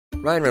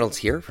Ryan Reynolds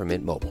here from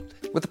Mint Mobile.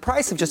 With the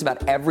price of just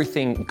about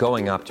everything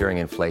going up during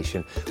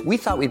inflation, we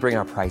thought we'd bring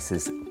our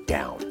prices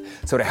down.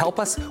 So to help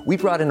us, we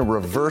brought in a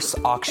reverse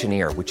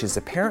auctioneer, which is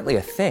apparently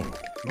a thing.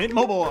 Mint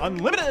Mobile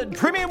Unlimited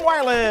Premium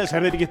Wireless.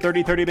 How to get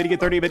 30, 30, bit to get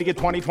 30, bit to get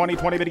 20, 20,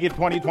 20, bit to get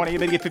 20, 20,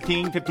 bit to get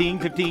 15, 15,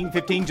 15,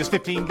 15, just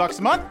 $15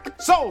 a month?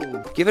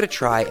 Sold! Give it a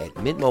try at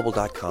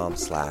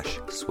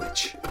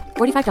mintmobile.com/switch.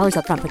 $45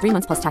 up front for 3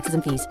 months plus taxes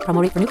and fees.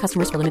 Promo rate for new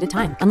customers for limited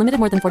time. Unlimited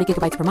more than 40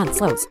 gigabytes per month.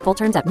 Slows full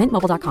terms at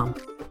mintmobile.com.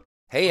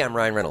 Hey, I'm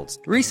Ryan Reynolds.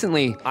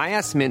 Recently, I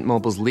asked Mint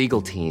Mobile's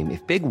legal team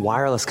if big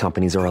wireless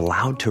companies are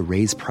allowed to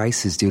raise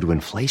prices due to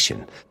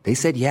inflation. They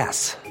said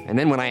yes. And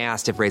then when I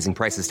asked if raising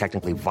prices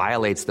technically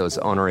violates those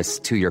onerous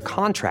 2-year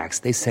contracts,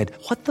 they said,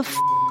 "What the f***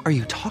 are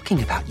you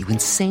talking about, you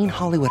insane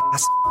Hollywood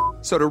ass?"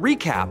 So to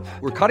recap,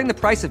 we're cutting the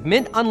price of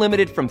Mint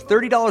Unlimited from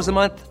 $30 a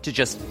month to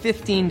just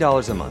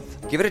 $15 a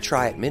month. Give it a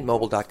try at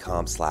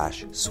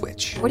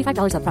mintmobile.com/switch.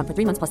 $45 up front for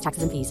 3 months plus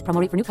taxes and fees.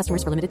 Promo rate for new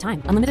customers for limited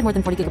time. Unlimited more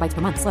than 40 gigabytes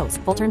per month. Slows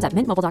full terms at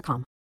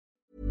mintmobile.com.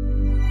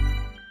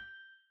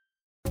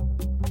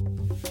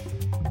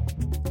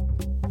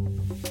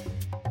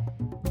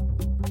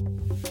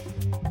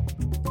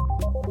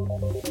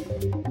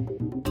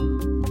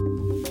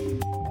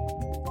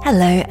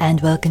 Hello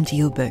and welcome to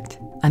Your Booked.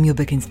 I'm your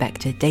book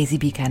inspector, Daisy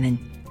Buchanan.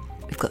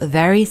 We've got a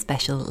very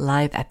special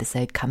live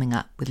episode coming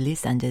up with Lou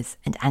Sanders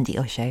and Andi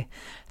Oshi.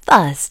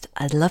 First,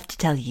 I'd love to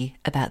tell you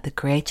about the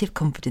Creative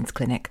Confidence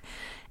Clinic,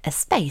 a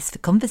space for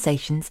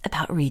conversations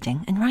about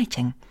reading and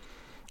writing.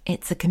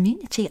 It's a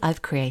community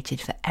I've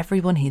created for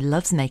everyone who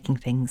loves making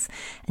things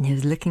and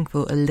who's looking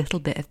for a little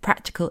bit of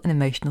practical and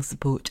emotional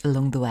support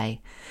along the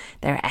way.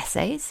 There are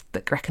essays,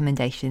 book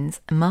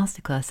recommendations, and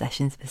masterclass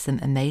sessions with some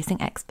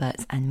amazing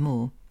experts and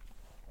more.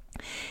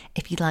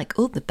 If you like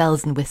all the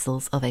bells and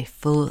whistles of a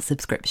full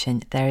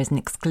subscription, there is an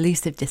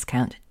exclusive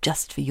discount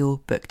just for your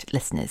booked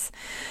listeners.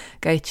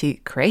 Go to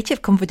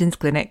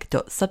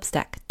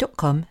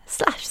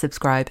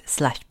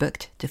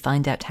creativeconfidenceclinic.substack.com/subscribe/booked to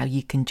find out how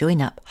you can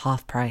join up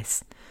half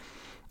price.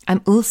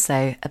 I'm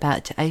also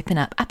about to open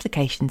up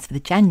applications for the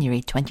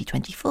January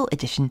 2024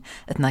 edition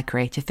of my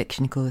creative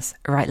fiction course,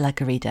 Write Like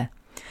a Reader.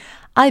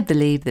 I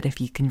believe that if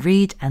you can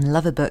read and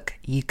love a book,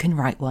 you can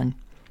write one.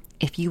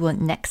 If you want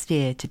next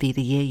year to be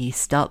the year you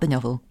start the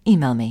novel,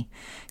 email me,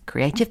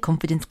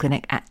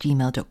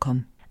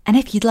 creativeconfidenceclinic@gmail.com. And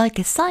if you'd like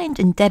a signed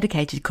and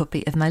dedicated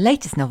copy of my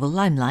latest novel,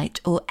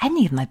 Limelight, or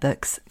any of my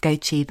books, go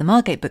to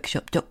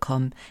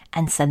themargatebookshop.com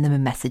and send them a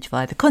message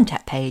via the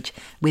contact page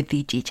with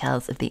the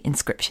details of the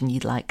inscription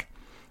you'd like.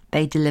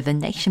 They deliver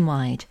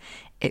nationwide.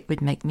 It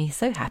would make me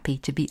so happy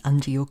to be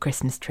under your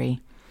Christmas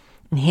tree.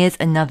 And here's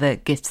another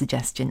gift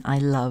suggestion I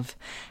love.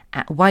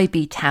 At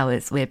YB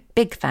Towers, we're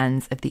big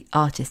fans of the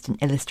artist and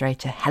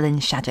illustrator Helen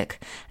Shaddock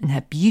and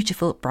her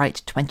beautiful,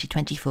 bright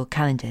 2024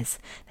 calendars.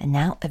 They're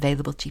now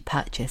available to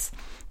purchase.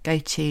 Go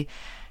to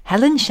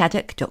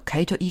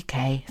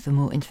helenshaddock.co.uk for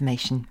more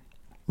information.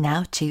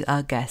 Now to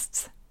our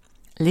guests.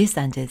 Lou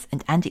Sanders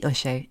and Andi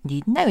Oshi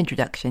need no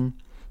introduction.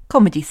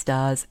 Comedy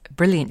stars,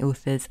 brilliant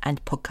authors,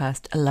 and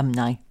podcast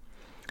alumni.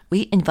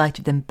 We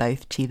invited them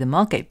both to the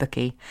Margate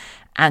Bookie,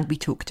 and we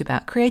talked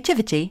about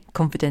creativity,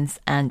 confidence,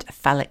 and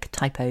phallic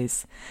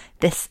typos.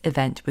 This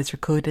event was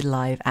recorded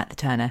live at the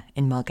Turner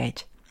in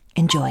Margate.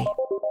 Enjoy.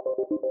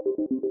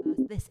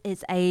 This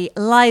is a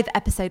live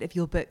episode of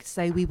Your Book,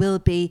 so we will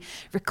be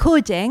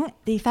recording.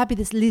 The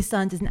fabulous Lou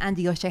Sanders and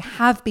Andi Oshi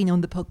have been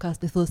on the podcast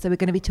before, so we're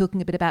going to be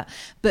talking a bit about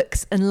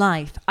books and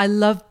life. I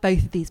love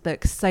both of these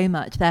books so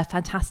much. They're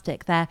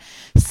fantastic. They're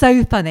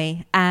so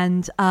funny,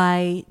 and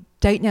I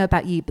don't know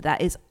about you, but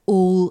that is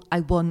all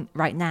I want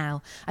right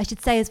now. I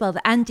should say as well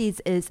that Andi's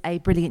is a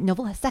brilliant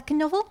novel, her second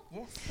novel.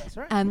 Yes, that's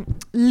right.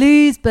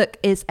 Lou's book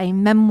is a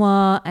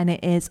memoir, and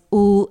it is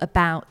all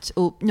about,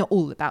 or not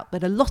all about,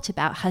 but a lot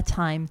about her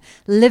time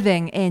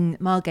living in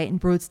Margate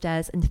and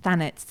Broadstairs and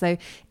Thanet. So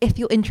if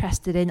you're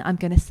interested in, I'm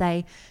going to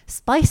say,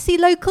 spicy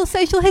local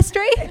social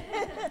history,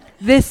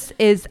 this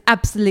is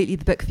absolutely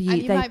the book for you.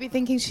 And you might be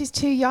thinking, she's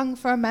too young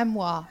for a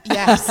memoir.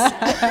 Yes.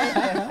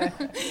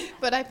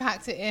 But I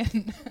packed it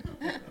in.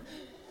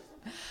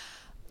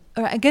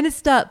 All right, I'm going to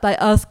start by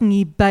asking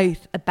you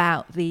both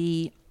about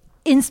the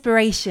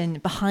inspiration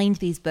behind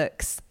these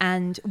books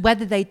and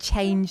whether they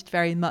changed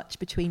very much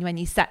between when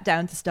you sat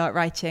down to start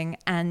writing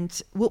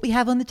and what we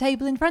have on the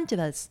table in front of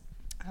us.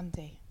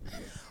 Andy.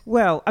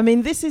 Well, I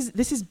mean, this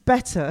is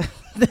better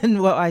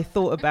than what I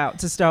thought about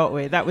to start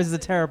with. That was a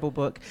terrible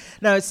book.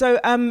 No, so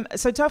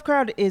Tough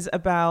Crowd is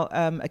about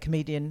a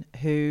comedian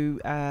who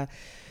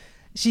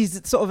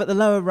she's sort of at the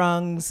lower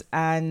rungs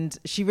and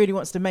she really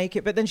wants to make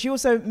it, but then she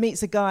also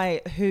meets a guy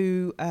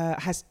who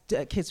has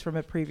kids from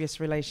a previous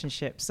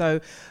relationship. So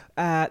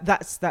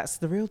that's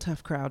the real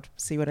Tough Crowd.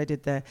 See what I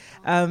did there?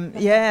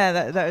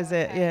 That was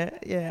it.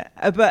 Yeah.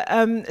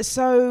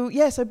 So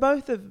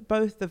both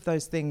of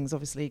those things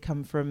obviously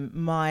come from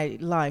my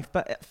life,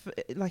 but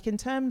like in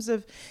terms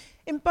of,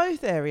 in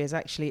both areas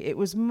actually, it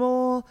was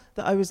more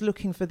that I was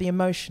looking for the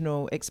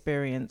emotional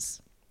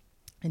experience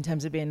in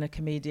terms of being a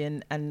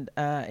comedian and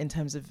in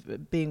terms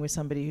of being with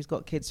somebody who's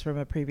got kids from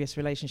a previous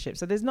relationship.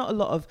 So there's not a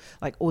lot of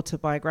like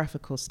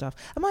autobiographical stuff.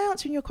 Am I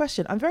answering your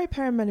question? I'm very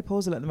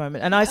perimenopausal at the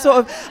moment, and I sort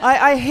of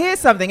I hear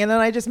something and then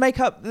I just make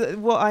up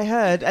what I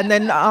heard and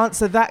then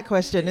answer that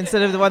question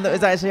instead of the one that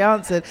was actually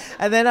answered,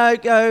 and then I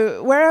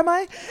go, where am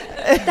I?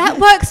 That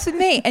works for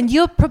me, and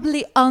you're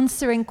probably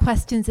answering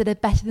questions that are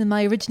better than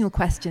my original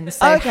questions,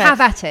 so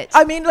have at it.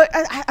 I mean, look,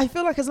 I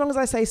feel like as long as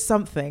I say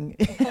something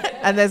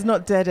and there's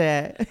not dead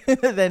air,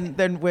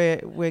 then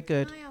we're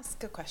good. Can I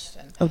ask a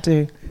question? Oh,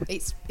 do.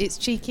 It's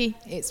cheeky.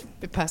 It's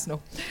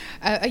personal.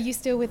 Are you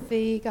still with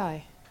the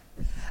guy?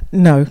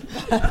 No.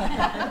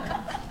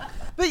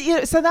 But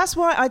yeah, so that's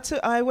why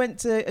I went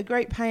to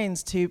great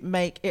pains to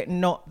make it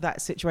not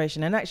that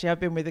situation. And actually, I've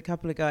been with a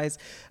couple of guys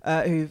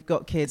who've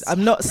got kids.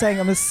 I'm not saying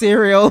I'm a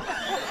serial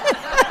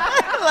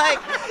like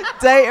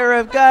dater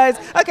of guys.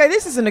 Okay,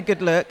 this isn't a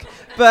good look,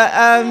 but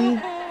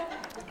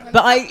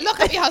I lock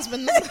up your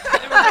husbands.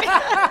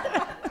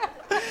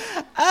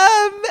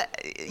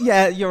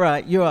 Yeah, you're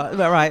right. You are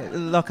right.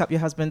 Lock up your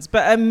husbands.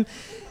 But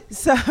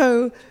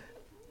so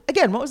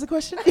again, what was the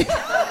question?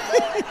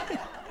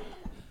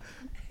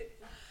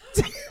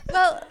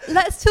 Well,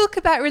 let's talk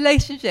about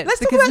relationships. Let's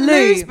talk about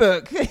Lou's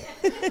book.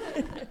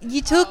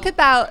 You talk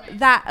about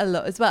that a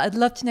lot as well. I'd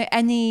love to know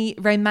any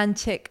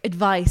romantic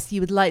advice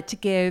you would like to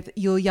give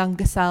your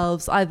younger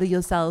selves, either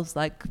yourselves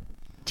like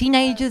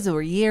teenagers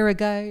or a year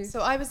ago.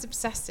 So I was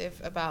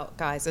obsessive about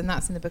guys, and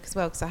that's in the book as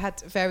well, because I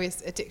had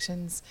various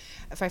addictions,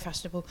 very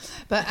fashionable.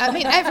 But I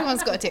mean,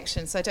 everyone's got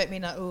addictions, so I don't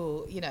mean like,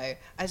 oh, you know,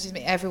 I just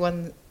mean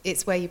everyone,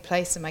 it's where you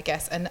place them, I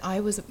guess. And I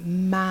was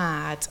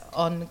mad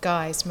on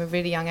guys from a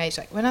really young age.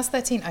 Like when I was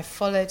 13, I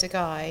followed a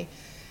guy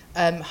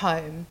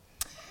home.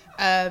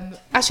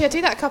 Actually, I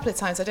do that a couple of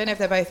times. I don't know if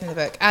they're both in the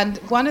book. And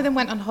one of them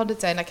went on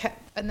holiday, and I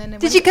kept. And then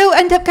did you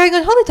end up going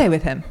on holiday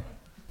with him?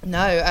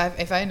 No,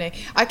 if only.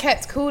 I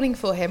kept calling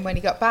for him when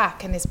he got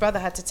back, and his brother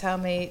had to tell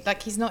me,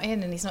 like, he's not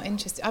in and he's not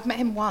interested. I've met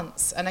him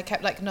once, and I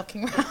kept, like,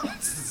 knocking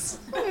around.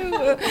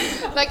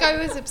 Like, I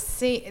was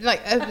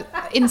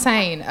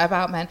insane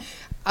about men,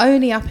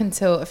 only up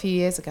until a few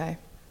years ago.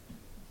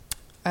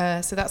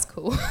 So that's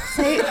cool.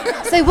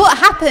 So what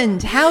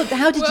happened? How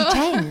did you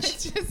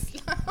change?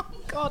 Oh,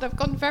 God, I've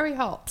gone very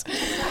hot.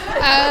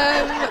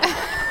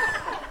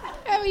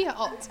 Very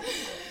hot.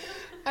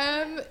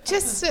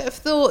 Just sort of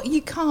thought,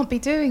 you can't be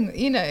doing,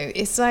 you know,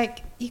 it's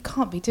like, you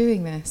can't be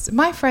doing this.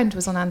 My friend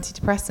was on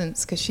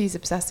antidepressants because she's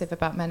obsessive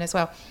about men as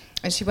well.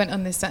 And she went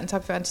on this certain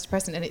type of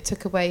antidepressant and it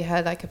took away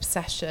her, like,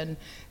 obsession.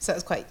 So that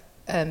was quite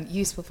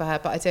useful for her,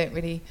 but I don't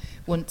really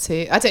want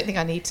to. I don't think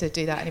I need to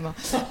do that anymore.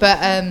 But,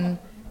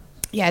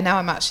 yeah, now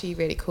I'm actually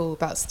really cool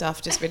about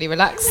stuff, just really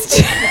relaxed.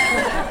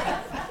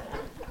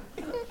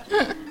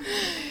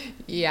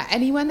 Yeah,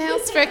 anyone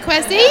else for a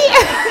Quezzy?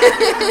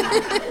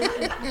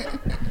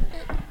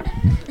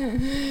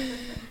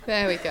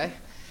 There we go.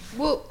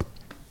 Well,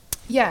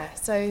 yeah,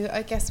 so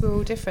I guess we're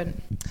all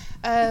different.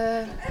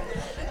 And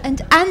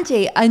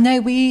Andi, I know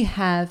we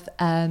have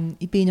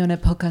been on a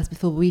podcast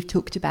before where we've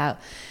talked about,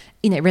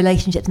 you know,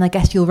 relationships, and I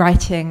guess you're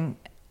writing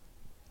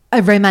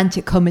a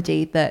romantic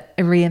comedy, that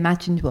a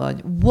reimagined one.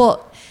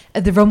 What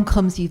are the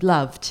rom-coms you've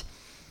loved?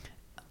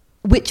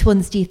 Which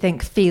ones do you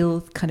think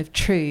feel kind of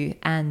true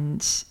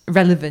and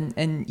relevant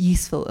and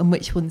useful, and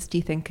which ones do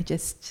you think are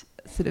just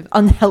sort of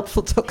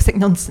unhelpful, toxic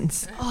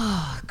nonsense?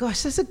 Oh,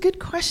 gosh, that's a good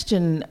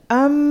question.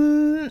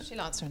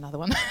 She'll answer another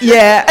one.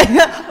 Yeah.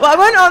 Well, I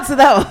won't answer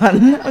that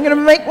one. I'm going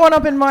to make one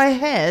up in my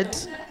head.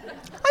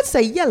 I'd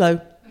say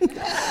yellow. You know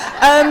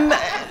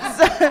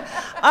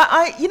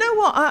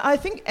what? I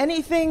think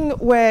anything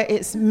where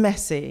it's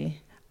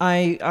messy,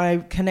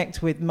 I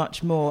connect with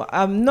much more.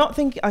 I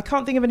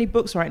can't think of any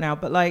books right now,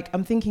 but like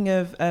I'm thinking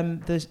of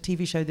the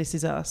TV show This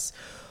Is Us,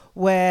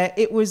 where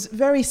it was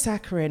very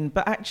saccharine,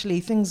 but actually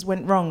things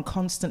went wrong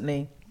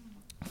constantly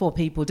for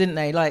people, didn't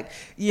they? Like,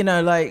 you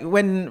know, like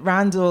when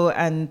Randall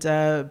and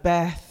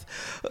Beth,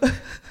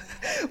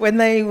 when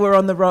they were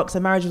on the rocks,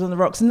 their marriage was on the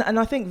rocks. And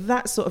I think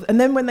that sort of, and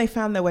then when they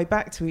found their way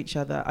back to each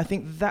other, I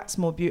think that's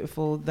more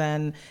beautiful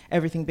than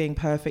everything being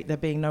perfect, there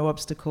being no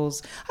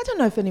obstacles. I don't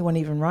know if anyone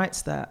even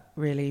writes that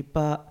really,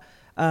 but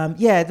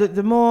yeah,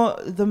 the more,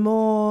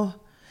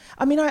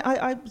 I mean,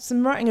 I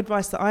some writing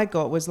advice that I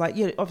got was like,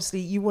 obviously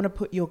you want to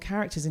put your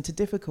characters into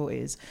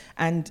difficulties,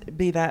 and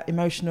be that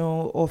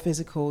emotional or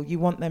physical, you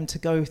want them to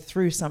go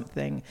through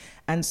something.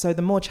 And so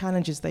the more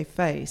challenges they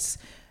face,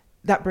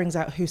 that brings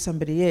out who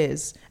somebody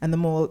is, and the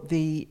more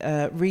the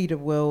reader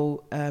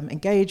will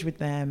engage with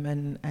them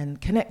and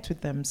connect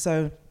with them.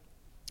 So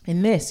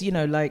in this, you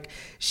know, like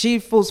she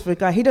falls for a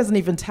guy, he doesn't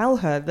even tell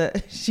her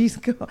that he's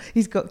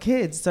got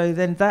kids. So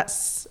then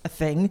that's a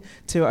thing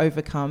to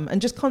overcome, and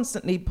just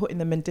constantly putting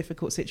them in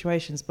difficult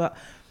situations. But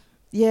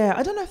yeah,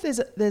 I don't know if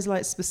there's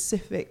like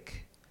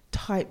specific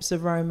types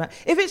of romance.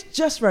 If it's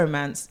just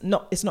romance,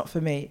 it's not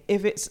for me.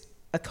 If it's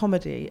a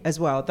comedy as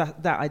well,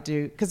 that I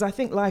do, because I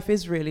think life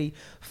is really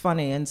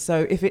funny, and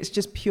so if it's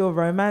just pure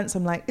romance,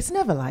 I'm like, it's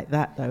never like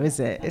that though, is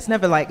it? It's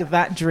never like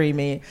that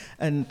dreamy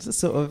and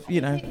sort of,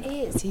 you know. It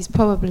is. He's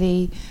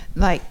probably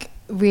like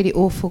really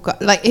awful guy.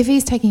 Like if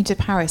he's taking you to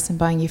Paris and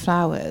buying you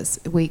flowers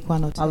week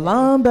 1 or 2.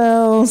 Alarm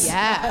bells.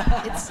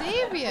 Yeah, it's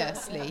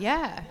seriously,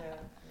 yeah.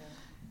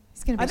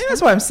 I think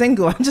that's why I'm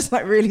single. I'm just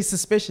like really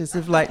suspicious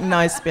of like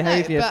nice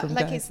behaviour but from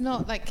like guys.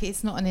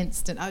 it's not an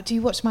instant. Oh, do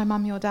you watch My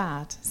Mum, Your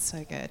Dad?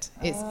 So good.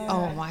 It's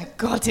oh my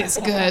god, it's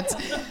good.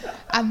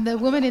 And the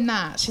woman in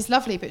that, she's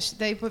lovely, but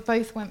they were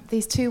both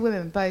these two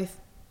women both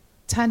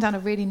turned down a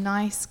really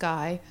nice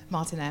guy,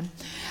 Martin M,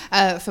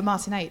 for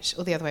Martin H,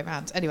 or the other way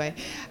around. Anyway,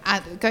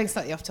 and going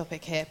slightly off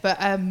topic here, but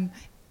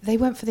they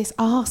went for this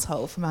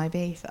arsehole from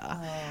Ibiza,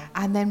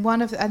 and then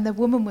the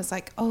woman was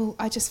like, "Oh,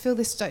 I just feel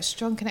this like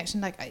strong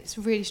connection, like it's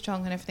really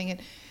strong and everything." And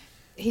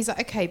he's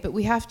like, "Okay, but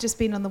we have just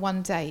been on the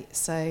one date,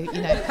 so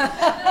you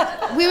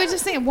know." We were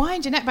just thinking,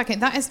 wind your neck back in.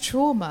 That is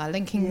trauma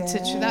linking to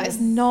that is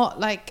not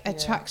like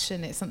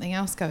attraction. It's something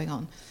else going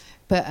on.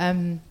 But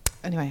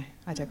anyway,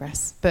 I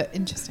digress. But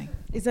interesting.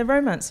 Is there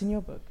romance in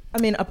your book? I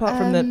mean, apart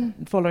from the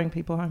following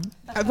people home.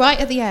 Right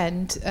at the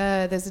end,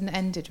 there's an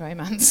ended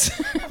romance,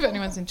 if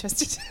anyone's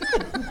interested.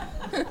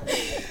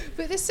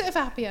 But this sort of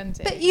happy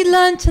ending. But you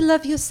learn to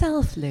love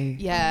yourself, Lou.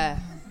 Yeah.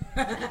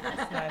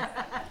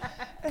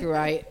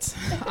 Great.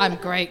 I'm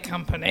great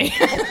company.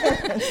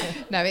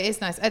 No, it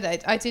is nice.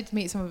 I did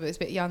meet someone who was a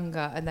bit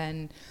younger,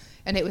 and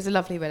it was a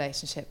lovely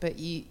relationship. But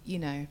you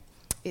know,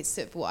 it's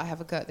sort of what I have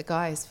a go at the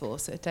guys for.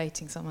 Sort of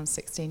dating someone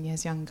 16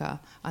 years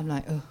younger. I'm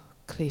like, oh,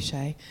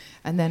 cliche.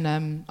 And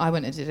then I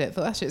went and did it.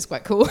 Thought actually it's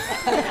quite cool.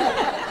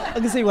 I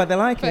can see why they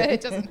like but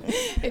it.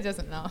 It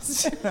doesn't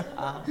last.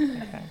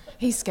 Okay.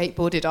 He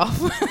skateboarded off.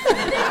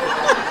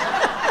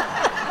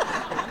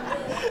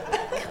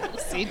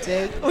 He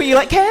did. Oh, you're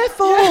like,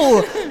 careful!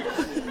 Do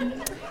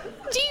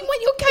you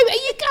want your coat?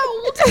 Are you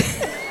cold?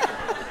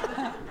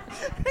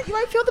 You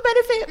won't feel the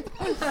benefit.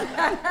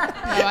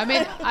 No,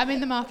 I'm in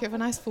the market of a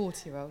nice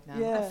 40-year-old now.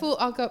 Yeah.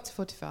 I'll go up to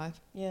 45.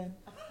 Yeah.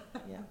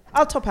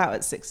 I'll top out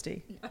at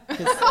 60.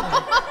 Really?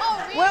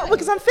 Well,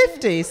 because I'm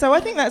 50, so I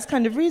think that's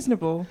kind of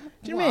reasonable.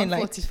 Do you know what I mean? I'm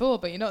 44,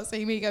 but you're not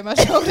seeing me go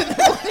much older than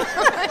 45.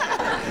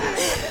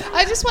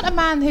 I just want a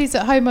man who's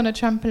at home on a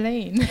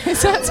trampoline.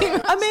 Is that too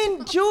much? I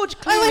mean, George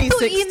Clooney, I thought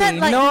 60, you meant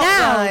like not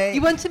now. like...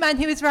 You want a man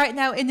who is right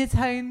now in his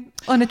home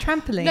on a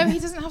trampoline. No, he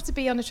doesn't have to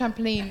be on a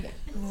trampoline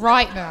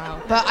right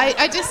now. But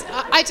I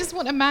just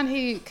want a man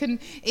who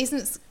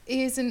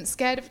isn't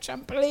scared of a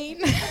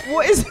trampoline.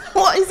 What is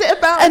it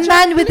about a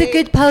man with a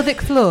good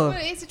pelvic floor? Well,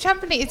 it's a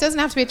trampoline. It doesn't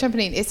have to be a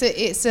trampoline.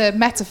 It's a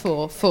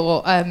metaphor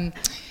for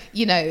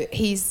you know,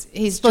 his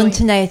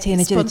spontaneity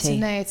and agility.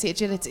 Spontaneity,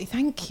 agility.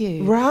 Thank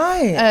you.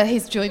 Right.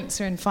 His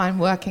joints are in fine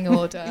working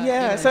order. Yeah.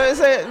 You know. So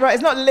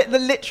it's not the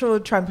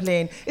literal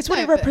trampoline. It's what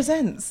it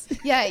represents.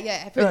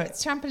 Yeah. Right.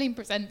 It's trampoline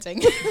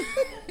presenting.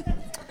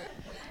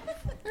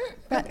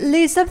 But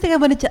Lou, something I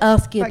wanted to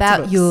ask you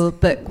about your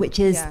book, which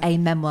is a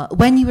memoir.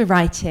 When you were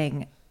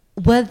writing,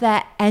 were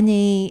there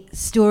any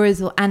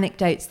stories or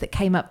anecdotes that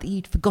came up that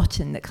you'd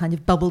forgotten that kind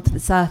of bubbled to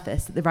the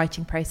surface that the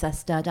writing process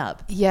stirred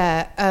up?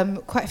 Yeah,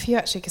 quite a few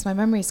actually, because my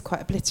memory is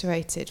quite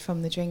obliterated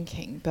from the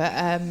drinking.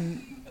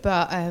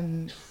 But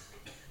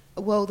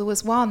well, there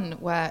was one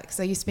where, because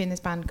I used to be in this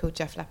band called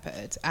Jeff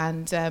Leppard,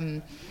 and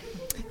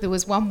there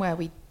was one where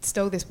we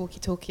stole this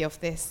walkie-talkie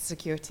off this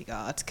security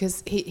guard,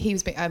 because he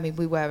was being, I mean,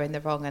 we were in the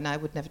wrong, and I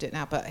would never do it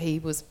now, but he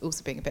was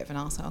also being a bit of an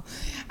arsehole.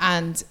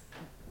 And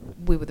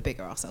we were the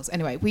bigger ourselves.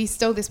 Anyway, we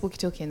stole this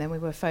walkie-talkie, and then we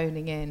were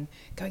phoning in,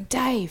 going,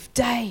 Dave,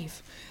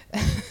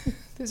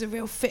 there's a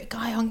real fit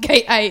guy on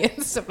gate 8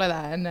 and stuff like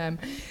that. And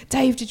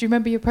Dave, did you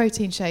remember your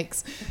protein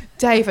shakes?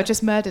 Dave, I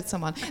just murdered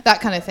someone.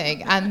 That kind of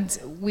thing. And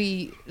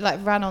we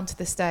ran onto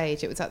the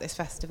stage. It was at this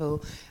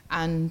festival,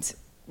 and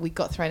we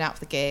got thrown out for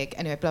the gig.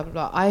 Anyway, blah, blah,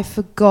 blah. I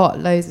forgot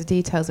loads of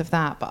details of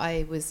that, but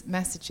I was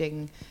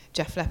messaging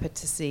Jeff Leppard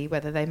to see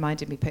whether they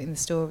minded me putting the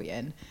story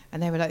in.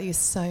 And they were like, there's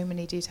so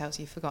many details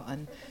you've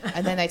forgotten.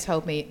 And then they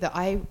told me that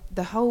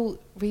the whole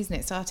reason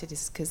it started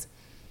is because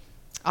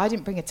I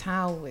didn't bring a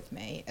towel with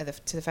me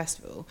to the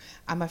festival,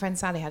 and my friend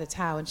Sally had a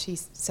towel, and she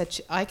said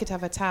I could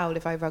have a towel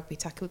if I rugby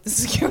tackled the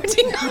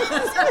security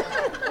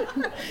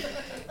guard.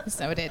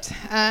 So I did.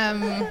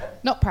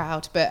 Not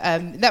proud, but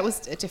that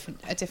was a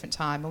different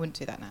time. I wouldn't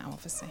do that now,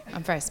 obviously.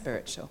 I'm very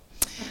spiritual.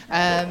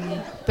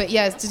 But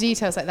yeah, it's the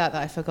details like that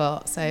I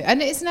forgot. So,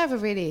 and it's never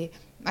really,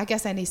 I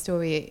guess any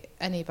story,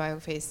 any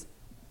biography is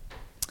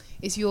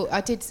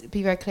I did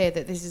be very clear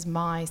that this is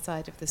my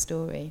side of the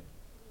story,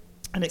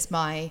 and it's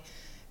my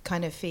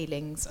kind of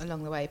feelings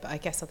along the way, but I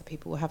guess other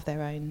people will have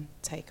their own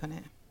take on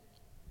it.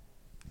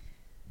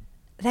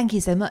 Thank you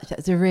so much. That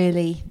was a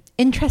really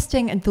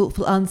interesting and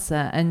thoughtful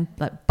answer, and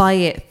buy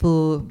it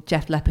for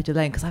Jeff Leppard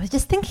alone, because I was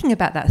just thinking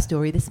about that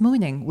story this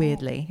morning,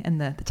 weirdly,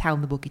 and the towel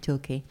and the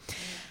walkie-talkie.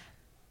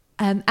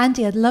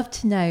 Andi, I'd love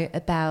to know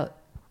about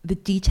the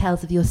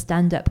details of your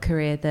stand-up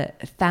career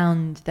that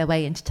found their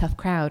way into Tough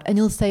Crowd, and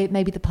also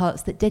maybe the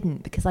parts that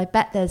didn't, because I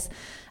bet there's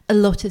a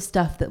lot of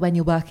stuff that when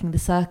you're working the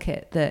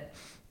circuit that,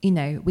 you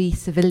know, we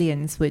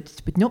civilians would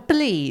not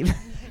believe.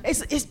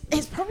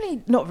 It's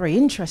probably not very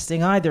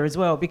interesting either as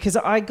well, because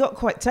I got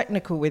quite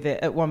technical with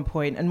it at one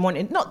point and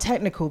wanted, not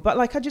technical, but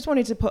like I just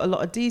wanted to put a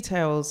lot of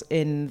details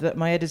in that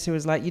my editor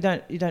was like, you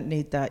don't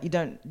need that. You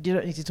don't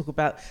need to talk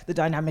about the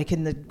dynamic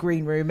in the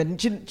green room. And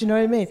do you know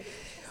what I mean?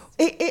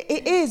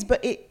 It is,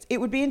 but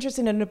it would be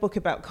interesting in a book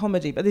about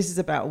comedy, but this is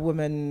about a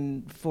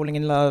woman falling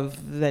in love,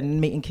 then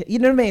meeting kids. You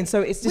know what I mean?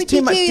 So it's just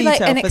too much detail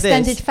like an for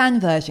extended this. fan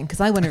version?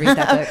 Because I want to read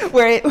that book.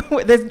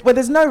 where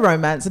there's no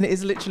romance and it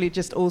is literally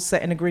just all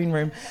set in a green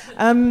room.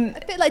 A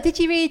bit like, did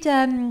you read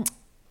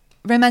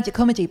Romantic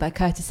Comedy by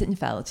Curtis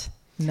Sittenfeld?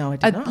 No, I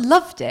did not. I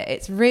loved it.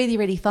 It's really,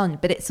 really fun,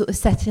 but it's sort of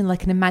set in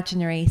like an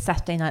imaginary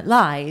Saturday Night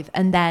Live,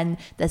 and then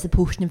there's a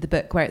portion of the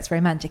book where it's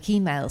romantic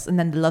emails and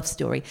then the love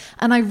story.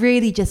 And I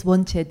really just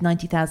wanted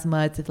 90,000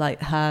 words of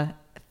like her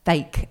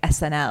fake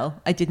SNL.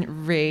 I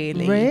didn't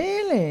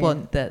really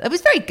want that. It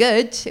was very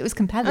good. It was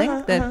compelling.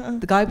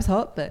 The guy was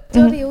hot, but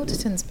Dolly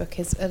Alderton's book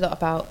is a lot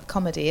about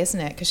comedy, isn't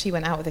it? Because she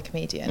went out with a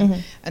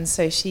comedian, and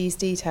so she's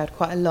detailed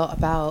quite a lot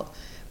about,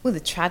 well, the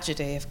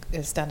tragedy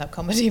of stand-up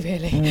comedy,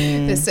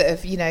 really. The sort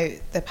of, you know,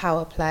 the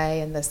power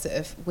play and the sort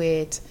of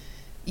weird...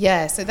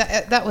 Yeah, so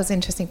that was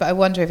interesting, but I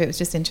wonder if it was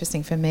just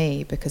interesting for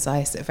me because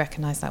I sort of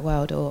recognise that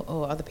world,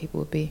 or other people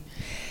would be...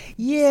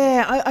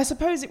 Yeah, I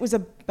suppose it was a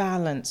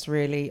balance,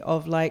 really,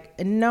 of, like,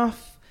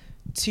 enough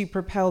to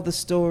propel the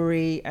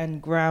story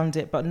and ground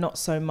it, but not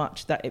so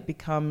much that it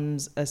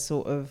becomes a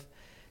sort of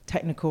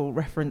technical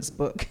reference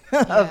book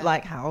of,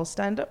 like, how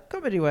stand-up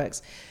comedy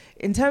works.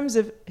 In terms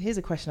of, here's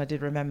a question I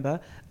did remember,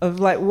 of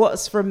like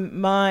what's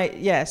from my,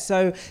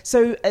 so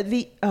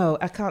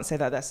I can't say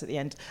that, that's at the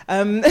end.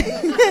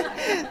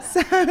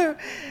 So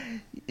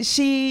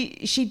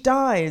she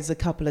dies a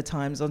couple of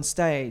times on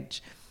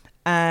stage,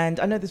 and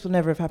I know this will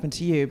never have happened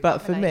to you, but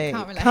for me,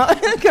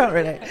 can't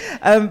relate.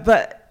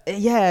 But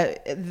yeah,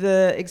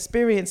 the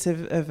experience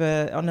of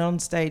an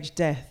on-stage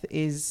death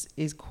is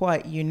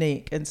quite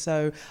unique, and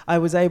so I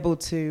was able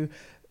to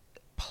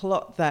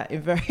plot that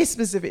in very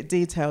specific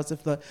details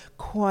of the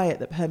quiet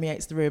that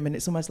permeates the room, and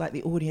it's almost like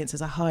the audience as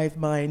a hive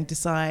mind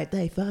decide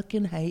they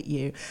fucking hate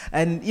you,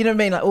 and you know what I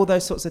mean, like all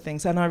those sorts of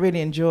things. And I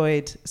really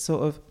enjoyed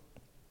sort of,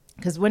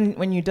 because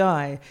when you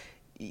die,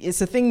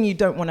 it's a thing you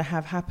don't want to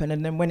have happen,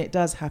 and then when it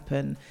does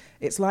happen,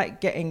 it's like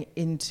getting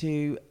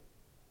into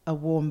a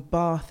warm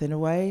bath in a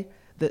way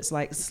that's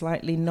like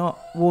slightly not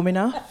warm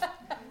enough.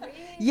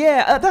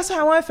 Yeah, that's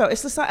how I felt.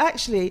 It's just like,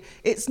 actually,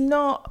 it's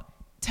not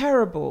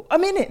terrible.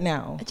 I'm in it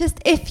now. Just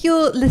if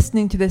you're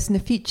listening to this in a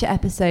future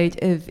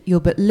episode of Your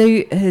But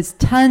Lou has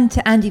turned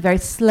to Andy very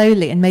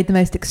slowly and made the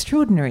most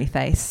extraordinary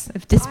face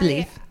of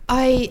disbelief.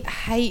 I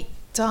hate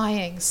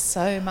dying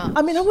so much.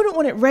 I mean, I wouldn't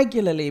want it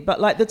regularly,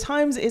 but like the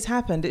times it has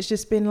happened, it's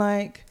just been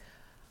like,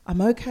 I'm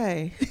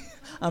okay.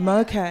 I'm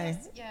okay.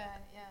 Yeah.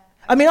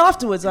 I mean,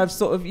 afterwards, I've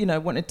sort of, you know,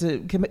 wanted to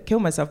kill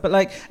myself. But,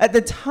 like, at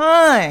the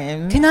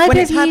time when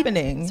it's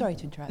happening... Sorry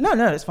to interrupt. No,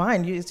 it's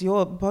fine. It's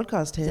your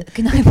podcast here.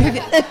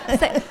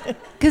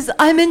 Because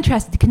I'm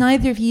interested. Can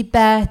either of you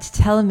bear to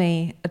tell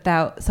me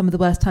about some of the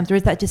worst times? Or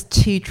is that just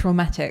too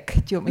traumatic?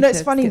 Do you want me to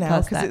it's funny skip now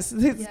past because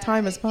that?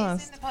 time has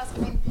passed. It's in the past. I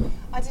mean,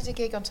 I did a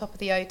gig on top of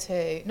the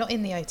O2. Not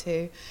in the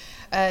O2.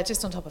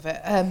 Just on top of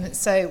it.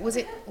 So was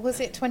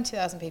it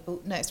 20,000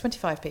 people? No, it's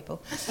 25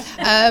 people.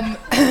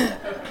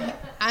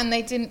 And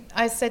they didn't.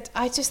 I said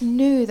I just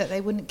knew that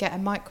they wouldn't get a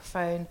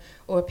microphone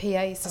or a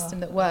PA system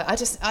that worked.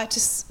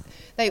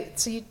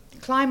 So you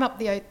climb up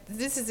the.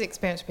 This is the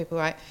experience for people,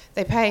 right?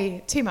 They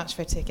pay too much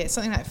for a ticket,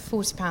 something like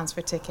 £40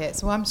 for a ticket.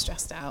 So I'm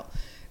stressed out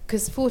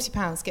because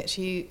 £40 gets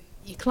you.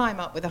 You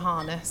climb up with a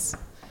harness.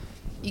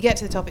 You get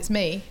to the top. It's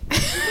me.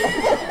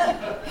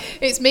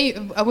 It's me.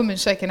 A woman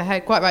shaking her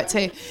head. Quite right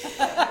too.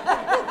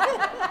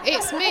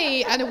 It's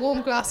me and a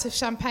warm glass of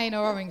champagne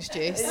or orange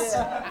juice,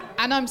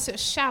 and I'm sort of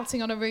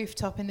shouting on a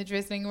rooftop in the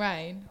drizzling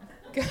rain.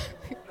 Do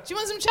you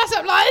want some chat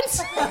up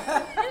lines?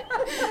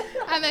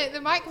 And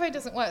the microphone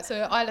doesn't work,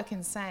 so I look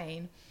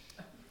insane.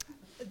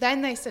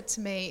 Then they said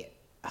to me,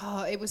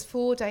 it was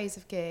 4 days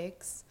of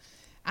gigs,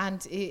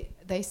 and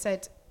they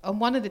said on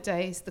one of the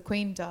days the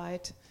Queen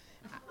died,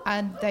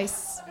 and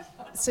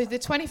so the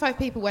 25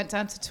 people went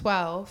down to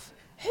 12.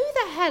 Who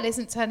the hell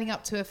isn't turning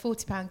up to a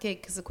 £40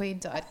 gig because the Queen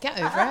died? Get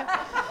over it.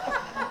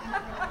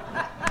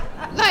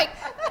 Like,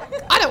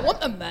 I don't want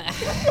them there.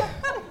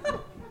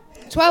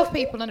 12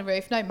 people on a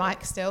roof, no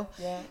mic still.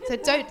 Yeah. So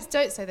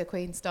don't say the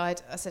Queen's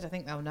died. I said, I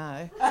think they'll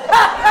know.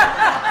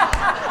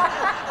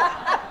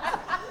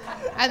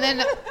 and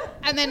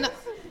then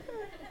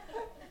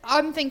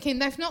I'm thinking,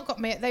 they've not got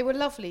me. They were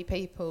lovely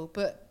people,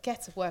 but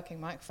get a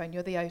working microphone.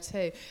 You're the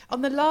O2.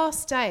 On the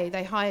last day,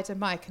 they hired a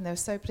mic, and they were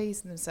so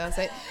pleased with themselves.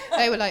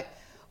 They were like,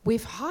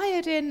 we've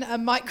hired in a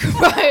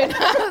microphone.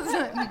 I was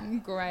like,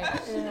 great.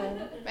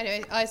 Yeah.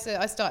 Anyway, I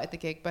started the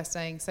gig by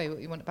saying, say what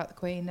you want about the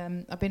Queen.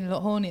 I've been a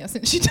lot hornier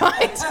since she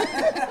died.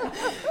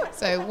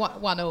 So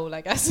 1-1, I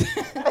guess.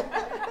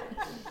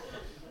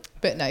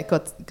 But no,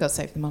 God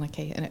save the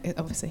monarchy, and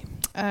obviously.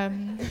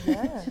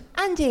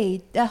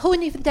 Andy,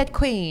 Horny for the Dead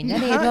Queen. No,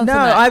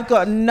 I've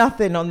got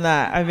nothing on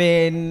that. I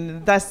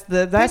mean, that's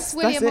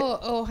William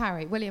or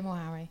Harry. William or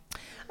Harry.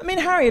 I mean,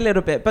 Harry a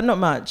little bit, but not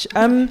much.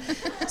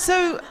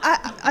 So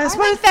I suppose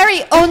went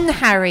very on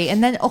Harry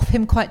and then off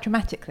him quite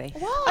dramatically.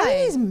 Why? I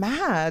think he's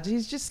mad.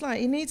 He's just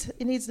like he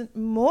needs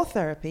more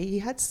therapy. He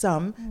had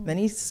some, then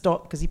he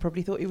stopped because he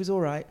probably thought he was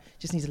all right.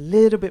 Just needs a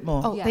little bit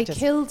more. Oh, they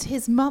killed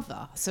his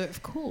mother, so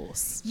of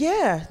course.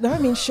 Yeah. No, I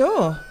mean,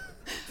 sure.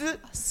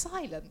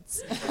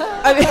 Silence.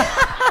 I mean,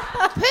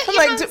 Put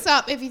your hands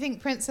up if you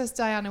think Princess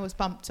Diana was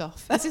bumped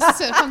off. This is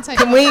sort of content.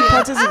 Can we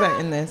participate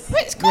in this?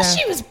 Of course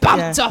she was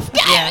bumped off.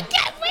 Get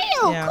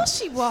real. Yeah. Of course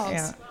she was.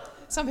 Yeah.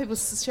 Some people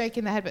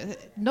shaking their head,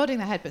 but nodding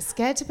their head, but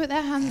scared to put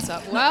their hands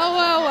up.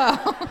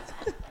 Well.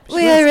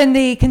 We are in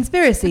the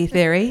conspiracy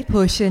theory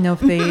portion of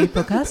the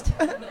podcast.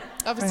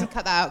 Obviously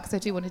cut that out because I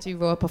do want to do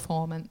raw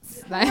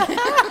performance.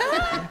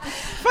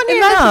 Funny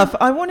enough,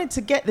 I wanted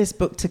to get this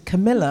book to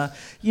Camilla,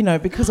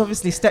 because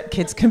obviously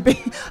stepkids can be...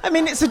 I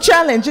mean, it's a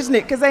challenge, isn't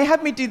it? Because they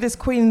had me do this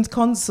Queen's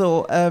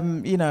Consort,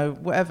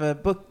 whatever,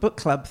 book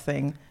club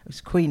thing.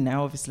 It's Queen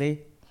now,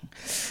 obviously.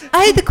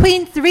 Oh, the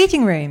Queen's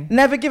reading room.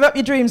 Never give up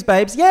your dreams,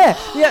 babes. Yeah,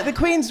 the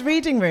Queen's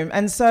reading room.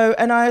 And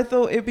I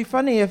thought it'd be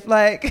funny if,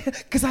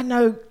 because I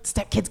know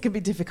stepkids can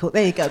be difficult.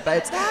 There you go,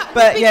 babes.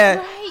 But yeah,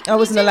 great. I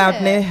wasn't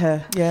allowed near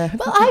her. Yeah.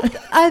 Well,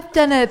 I've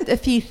done a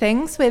few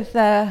things with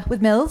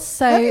Mills,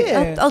 so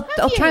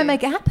I'll try and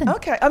make it happen.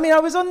 Okay. I mean,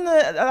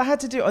 I had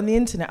to do it on the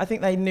internet. I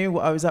think they knew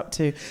what I was up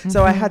to,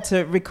 so I had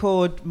to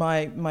record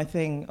my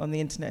thing on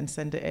the internet and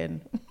send it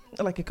in.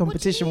 Like a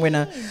competition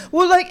winner.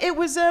 Well, it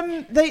was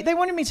they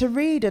wanted me to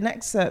read an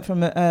excerpt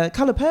from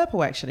Colour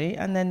Purple, actually,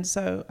 and then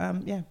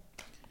yeah.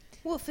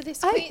 What, for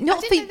this?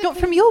 Not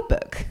from your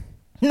book.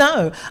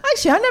 No,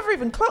 actually, I never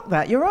even clocked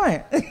that. You're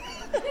right.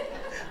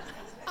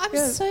 I'm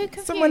so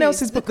confused. Someone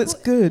else's book that's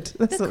good.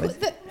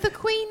 The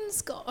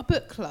Queen's got a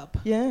book club.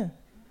 Yeah,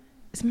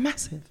 it's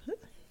massive.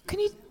 Can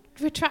you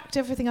retract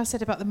everything I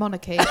said about the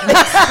monarchy? And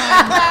let's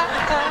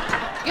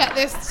try and get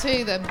this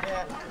to them.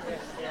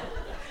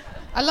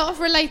 A lot of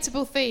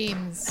relatable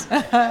themes.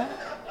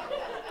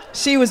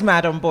 She was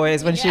mad on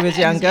boys when she was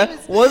younger,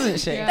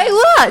 wasn't she? Yeah. They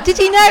were. Did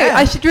you know? Yeah.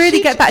 I should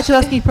really get back to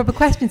asking you proper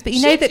questions. But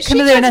you know that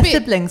Camilla and her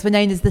siblings were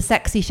known as the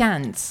Sexy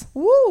Shans.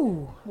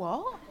 Woo!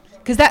 What?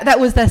 Because that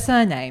was their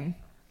surname.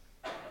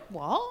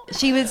 What?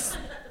 She was...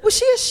 Was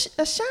she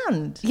a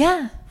shand?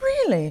 Yeah.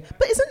 Really?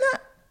 But isn't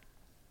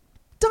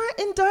that...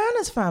 in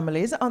Diana's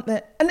family, aren't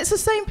there? And it's the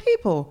same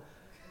people.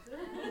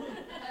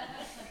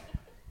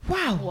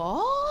 Wow.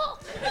 What?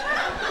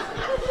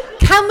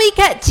 Can we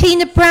get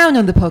Tina Brown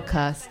on the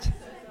podcast?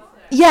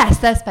 Yes,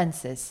 they're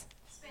Spencers.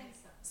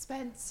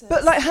 Spencer.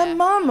 But her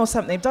mum or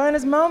something.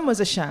 Diana's mum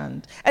was a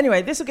shand.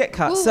 Anyway, this will get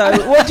cut. So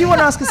what do you want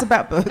to ask us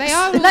about books? They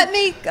are. Let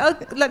me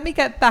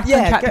get back on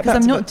track because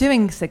I'm not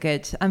doing so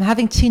good. I'm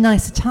having too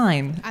nice a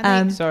time.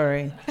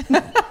 Sorry.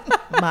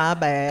 My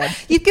bad.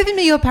 You've given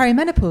me your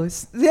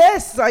perimenopause.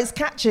 Yes, it's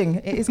catching.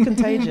 It is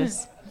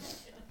contagious.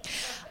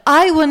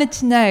 I wanted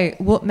to know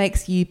what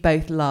makes you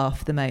both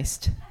laugh the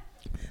most.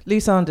 Lou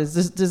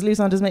Sanders. Does Lou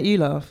Sanders make you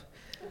laugh?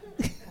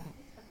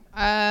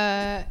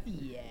 Yeah.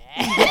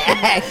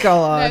 Go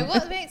on. No,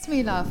 what makes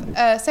me laugh?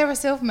 Sarah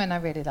Silverman I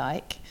really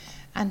like.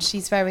 And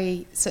she's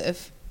very sort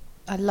of...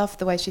 I love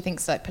the way she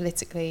thinks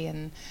politically,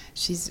 and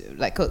she's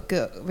got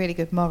really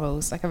good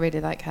morals. I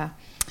really like her.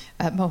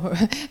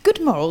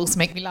 Good morals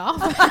make me laugh.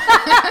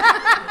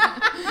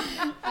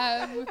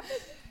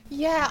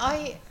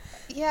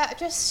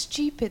 Just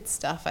stupid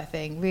stuff, I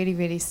think. Really,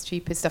 really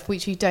stupid stuff,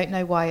 which you don't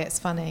know why it's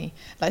funny.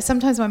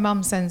 Sometimes my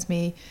mum sends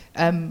me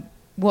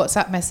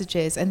WhatsApp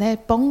messages, and they're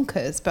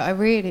bonkers, but I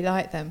really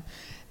like them.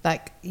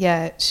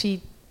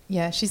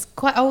 She's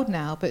quite old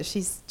now, but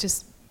she's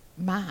just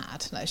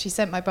mad. She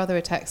sent my brother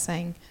a text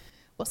saying,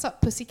 "What's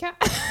up, pussycat?"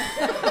 I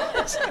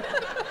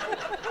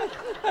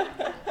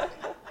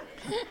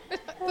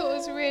thought it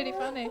was really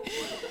funny.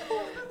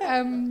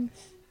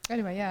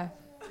 Anyway, yeah.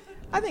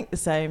 I think the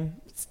same.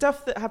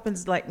 Stuff that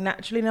happens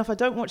naturally enough. I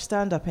don't watch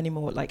stand-up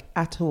anymore,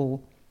 at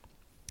all.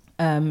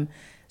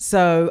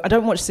 So I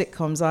don't watch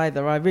sitcoms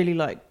either. I really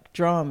like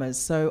dramas.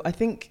 So I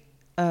think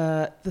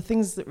the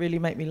things that really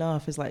make me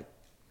laugh is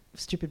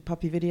stupid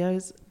puppy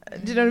videos.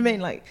 Do you know what I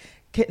mean?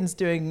 Kittens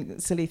doing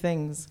silly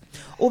things.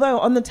 Although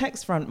on the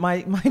text front,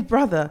 my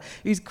brother,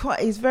 he's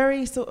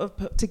very sort of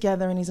put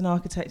together, and he's an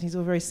architect, and he's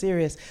all very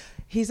serious.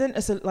 He sent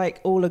us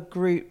all a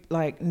group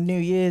New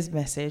Year's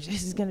message.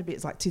 This is going to be,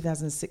 it's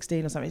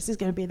 2016 or something. This is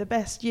going to be the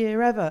best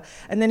year ever.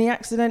 And then he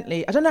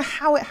accidentally, I don't know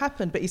how it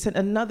happened, but he sent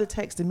another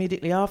text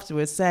immediately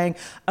afterwards saying,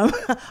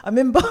 I'm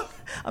in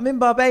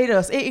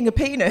Barbados eating a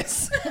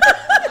penis.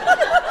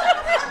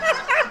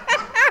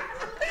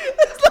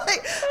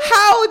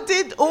 How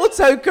did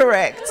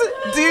autocorrect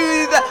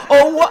do that?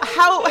 Or what?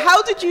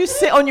 How did you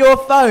sit on your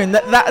phone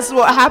that's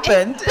what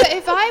happened? But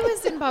if I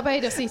was in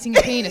Barbados eating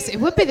a penis, it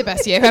would be the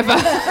best year ever.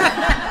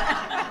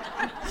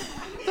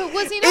 But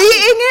was he not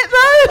eating it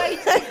though?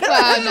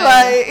 Well,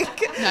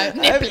 no,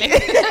 nibbling.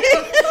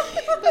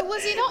 But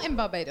was he not in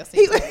Barbados?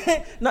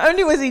 Not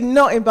only was he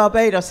not in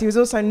Barbados, he was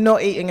also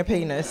not eating a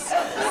penis.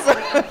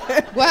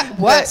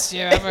 Worst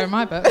year ever in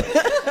my book.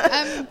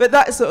 But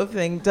that sort of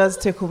thing does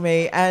tickle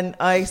me, and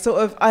I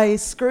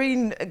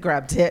screen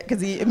grabbed it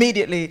because he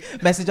immediately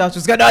messaged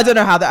afterwards going, I don't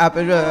know how that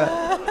happened.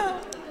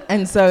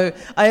 And so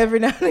I every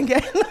now and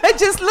again I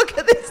just look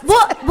at this.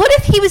 What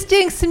if he was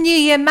doing some New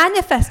Year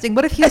manifesting?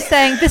 What if he was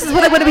saying, this is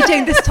what I want to be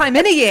doing this time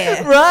in a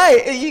year?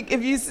 Right.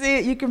 If you see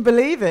it, you can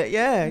believe it.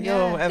 Yeah.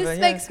 This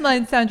makes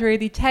mine sound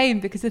really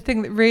tame, because the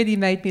thing that really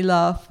made me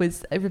laugh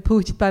was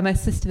reported by my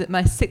sister that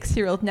my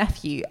 6-year-old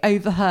nephew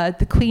overheard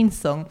the Queen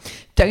song,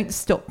 Don't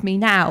Stop Me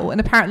Now.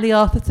 And apparently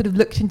Arthur sort of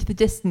looked into the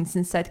distance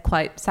and said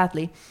quite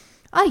sadly,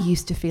 I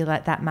used to feel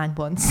like that man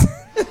once.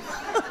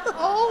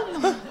 Oh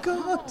my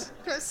God.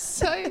 That's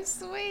so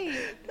sweet.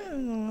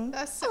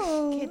 That's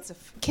so,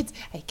 kids.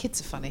 Hey,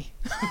 kids are funny.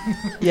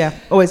 Yeah,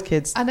 always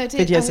kids. And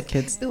videos of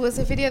kids. There was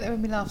a video that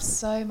made me laugh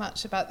so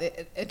much about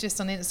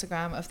just on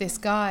Instagram, of this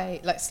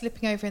guy like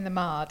slipping over in the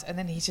mud, and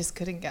then he just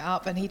couldn't get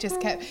up, and he just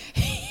kept.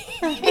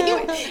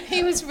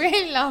 He was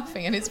really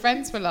laughing, and his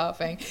friends were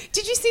laughing.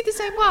 Did you see the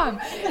same one?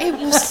 It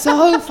was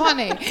so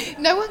funny.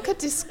 No one could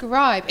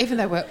describe, even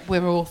though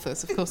we're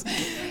authors, of course.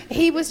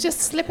 He was just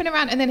slipping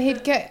around, and then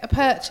he'd get a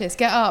purchase,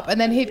 get up, and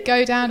then he'd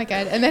go down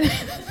again, and then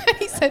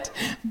he said,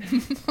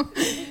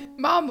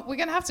 Mum, we're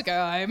going to have to go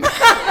home.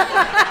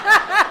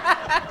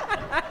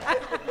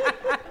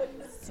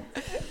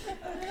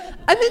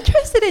 I'm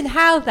interested in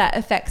how that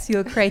affects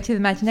your creative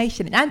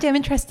imagination. And Andy, I'm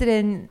interested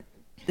in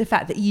the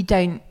fact that you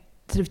don't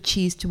sort of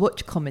choose to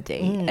watch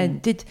comedy.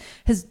 And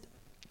has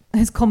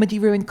comedy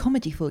ruined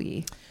comedy for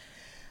you?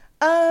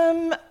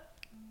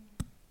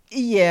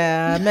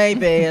 Yeah,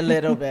 maybe a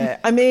little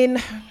bit. I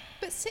mean...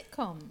 But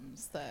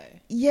sitcoms, though.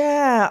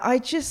 Yeah, I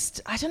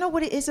don't know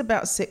what it is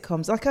about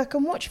sitcoms. Like, I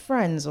can watch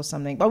Friends or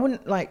something, but I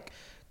wouldn't, like,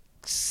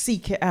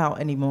 seek it out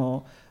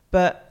anymore.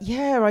 But,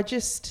 yeah, I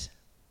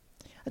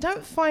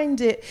don't find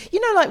it... You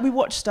know, like, we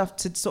watch stuff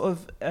to sort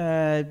of,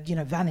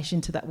 vanish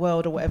into that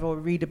world or whatever, or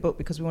read a book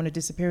because we want to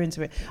disappear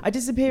into it. I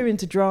disappear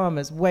into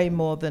dramas way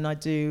more than I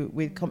do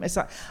with comedy. It's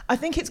like, I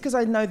think it's because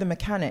I know the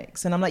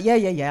mechanics, and I'm like,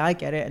 yeah, I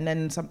get it, and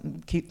then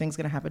some cute thing's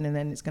going to happen, and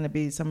then it's going to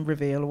be some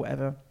reveal or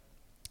whatever.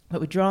 But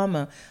with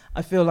drama,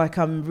 I feel like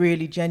I'm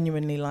really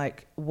genuinely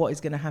like, what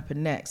is going to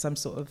happen next? I'm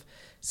sort of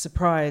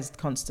surprised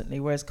constantly,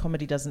 whereas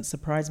comedy doesn't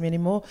surprise me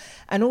anymore.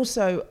 And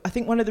also, I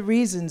think one of the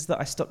reasons that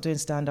I stopped doing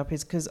stand-up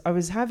is because I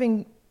was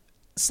having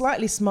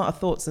slightly smarter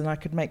thoughts than I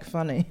could make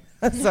funny.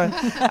 So,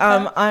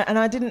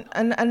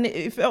 and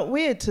it felt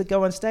weird to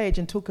go on stage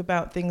and talk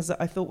about things that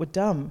I thought were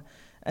dumb.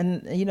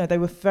 And, you know, they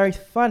were very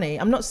funny.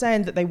 I'm not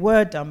saying that they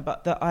were dumb,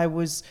 but that I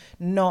was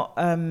not...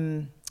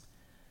 there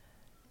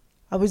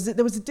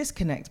was a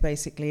disconnect,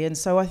 basically, and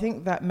so I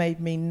think that made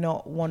me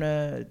not want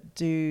to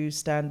do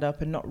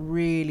stand-up and not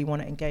really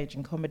want to engage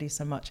in comedy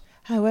so much.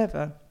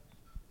 However,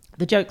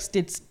 the jokes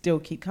did still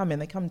keep coming.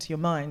 They come to your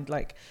mind.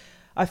 Like,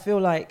 I feel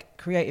like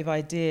creative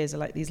ideas are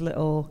like these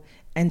little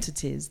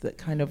entities that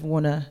kind of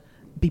want to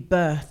be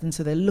birthed, and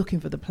so they're looking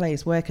for the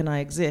place, where can I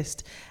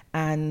exist?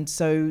 And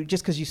so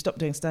just because you stop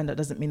doing stand-up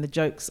doesn't mean the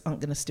jokes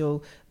aren't going to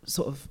still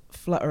sort of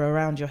flutter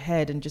around your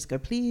head and just go,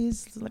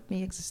 please let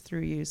me exist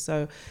through you.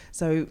 So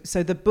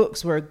the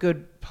books were a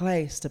good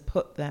place to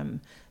put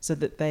them so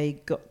that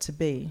they got to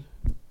be.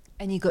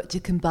 And you got to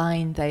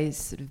combine those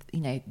sort of, you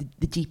know,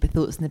 the deeper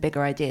thoughts and the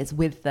bigger ideas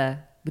with the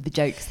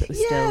jokes that were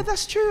still... Yeah,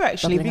 that's true,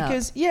 actually,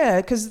 because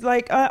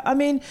like, I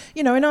mean,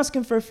 you know, in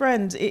Asking for a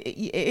Friend,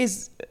 it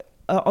is...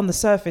 on the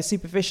surface,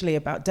 superficially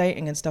about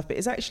dating and stuff, but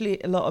it's actually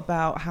a lot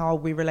about how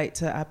we relate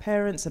to our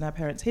parents and our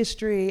parents'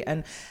 history.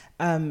 And,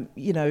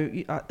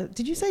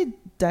 did you say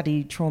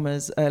daddy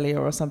traumas earlier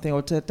or something,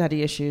 or to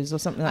daddy issues or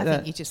something like that? I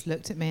think you just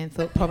looked at me and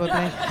thought probably.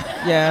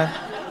 Yeah,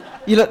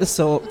 you look the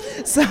sort.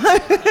 So,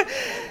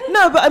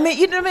 no, but I mean,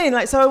 you know what I mean?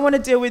 Like, so I want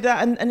to deal with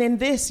that. And in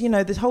this, you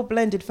know, this whole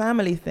blended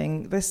family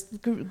thing,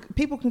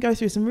 people can go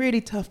through some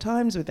really tough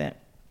times with it.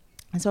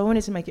 And so I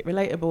wanted to make it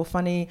relatable,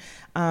 funny,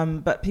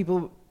 but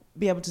people...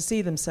 be able to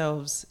see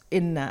themselves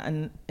in that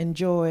and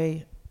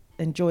enjoy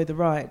the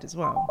ride as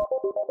well.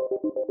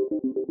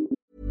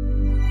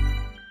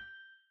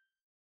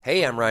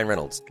 Hey, I'm Ryan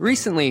Reynolds.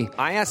 Recently,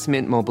 I asked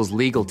Mint Mobile's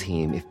legal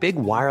team if big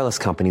wireless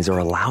companies are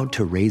allowed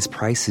to raise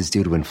prices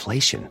due to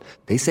inflation.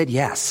 They said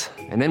yes.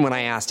 And then when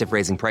I asked if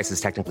raising prices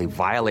technically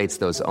violates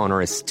those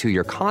onerous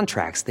 2-year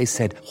contracts, they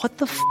said, "What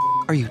the f***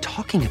 are you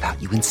talking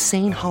about, you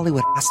insane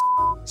Hollywood ass?"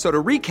 So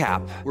to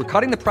recap, we're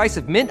cutting the price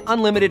of Mint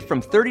Unlimited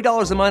from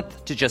 $30 a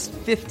month to just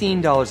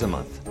 $15 a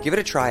month. Give it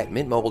a try at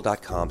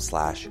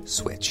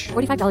mintmobile.com/switch.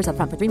 $45 up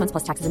front for 3 months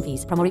plus taxes and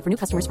fees. Promo rate for new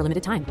customers for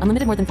limited time.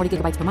 Unlimited more than 40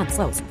 gigabytes per month.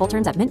 Slows full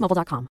terms at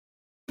mintmobile.com.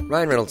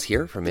 Ryan Reynolds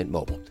here from Mint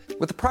Mobile.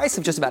 With the price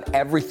of just about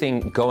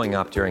everything going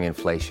up during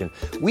inflation,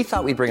 we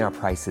thought we'd bring our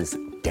prices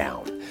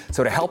down.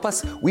 So to help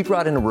us, we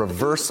brought in a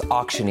reverse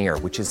auctioneer,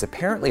 which is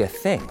apparently a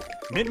thing.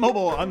 Mint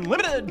Mobile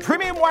Unlimited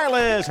Premium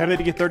Wireless. How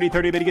to get 30,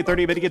 30, bit to get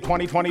 30, bit to get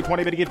 20, 20,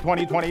 20, bit to get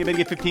 20, 20, bit to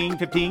get 15,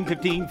 15,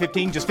 15,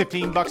 15, just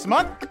 $15 a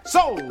month?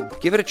 Sold!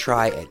 Give it a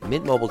try at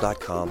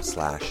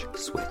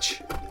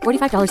mintmobile.com/switch.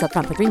 $45 up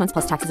front for 3 months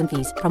plus taxes and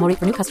fees. Promo rate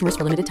for new customers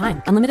for limited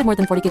time. Unlimited more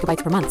than 40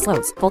 gigabytes per month.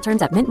 Slows full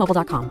terms at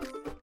mintmobile.com.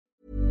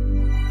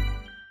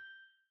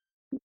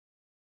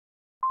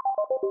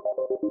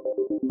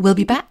 We'll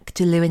be back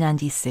to Lou and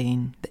Andy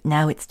soon, but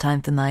now it's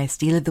time for my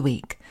Steal of the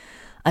Week.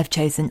 I've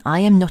chosen I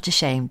Am Not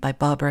Ashamed by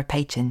Barbara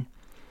Payton.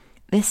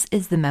 This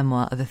is the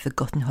memoir of a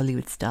forgotten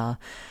Hollywood star.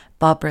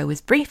 Barbara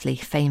was briefly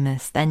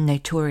famous, then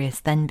notorious,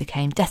 then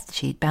became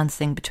destitute,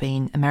 bouncing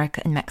between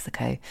America and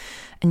Mexico,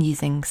 and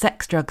using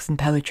sex, drugs and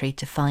poetry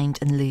to find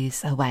and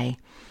lose her way.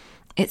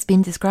 It's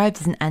been described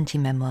as an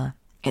anti-memoir.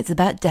 It's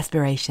about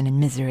desperation and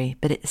misery,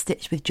 but it's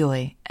stitched with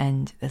joy,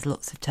 and there's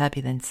lots of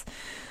turbulence.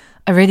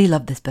 I really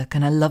love this book,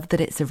 and I love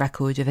that it's a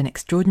record of an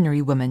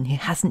extraordinary woman who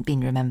hasn't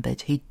been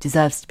remembered, who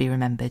deserves to be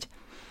remembered.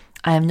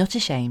 I Am Not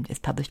Ashamed is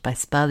published by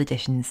Spurl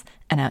Editions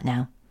and out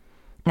now.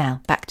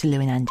 Now, back to Lou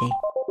and Andy.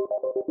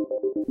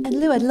 And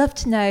Lou, I'd love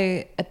to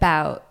know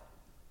about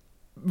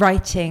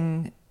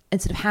writing and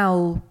sort of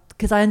how,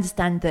 because I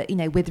understand that,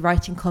 with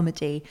writing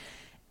comedy,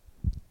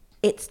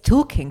 it's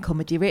talking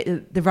comedy.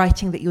 The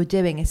writing that you're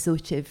doing is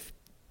sort of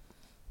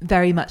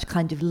very much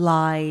kind of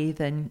live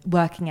and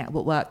working out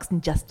what works and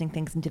adjusting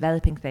things and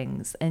developing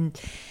things. And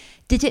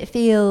did it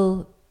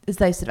feel as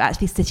though sort of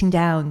actually sitting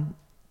down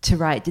to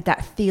write, did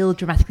that feel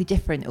dramatically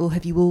different, or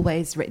have you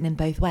always written in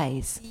both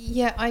ways?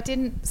 Yeah, I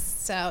didn't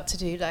set out to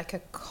do like a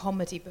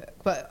comedy book,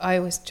 but I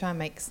always try and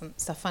make some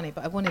stuff funny,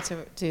 but I wanted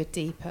to do a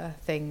deeper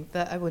thing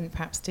that I wouldn't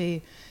perhaps do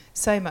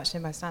so much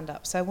in my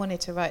stand-up. So I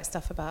wanted to write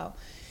stuff about,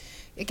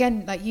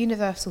 again, like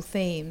universal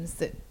themes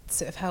that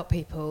sort of help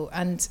people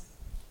and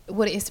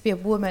what it is to be a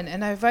woman.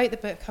 And I wrote the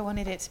book, I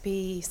wanted it to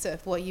be sort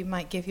of what you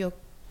might give your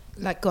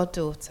like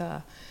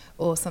goddaughter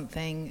or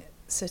something,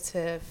 sort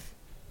of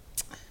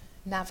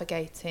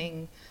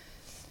navigating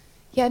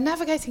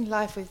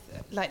life with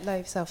like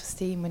low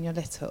self-esteem when you're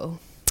little,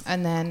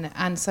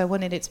 and so I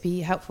wanted it to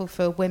be helpful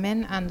for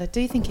women, and I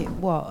do think it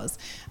was,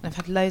 and I've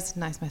had loads of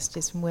nice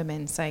messages from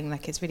women saying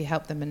like it's really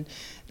helped them and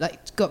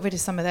like got rid of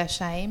some of their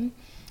shame.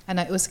 And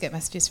I also get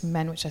messages from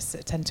men which I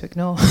sort of tend to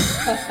ignore.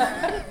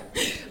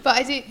 But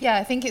I do,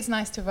 I think it's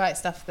nice to write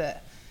stuff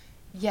that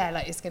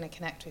like is going to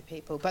connect with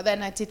people, but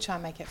then I did try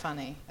and make it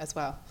funny as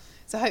well.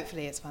 So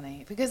hopefully it's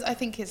funny, because I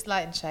think it's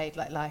light and shade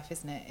like life,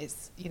 isn't it?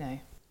 It's,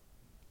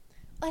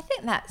 I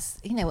think that's,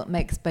 what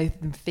makes both of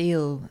them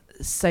feel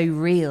so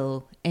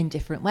real in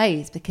different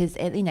ways, because,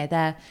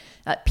 they're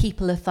like,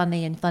 people are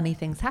funny and funny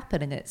things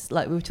happen, and it's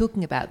like we were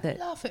talking about that.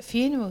 I laugh at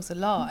funerals a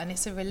lot, and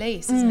it's a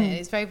release, isn't it?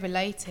 It's very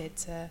related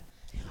to...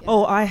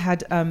 Oh, I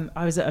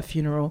was at a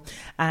funeral,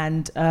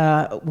 and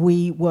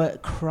we were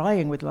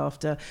crying with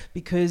laughter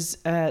because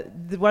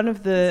one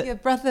of the... Your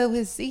brother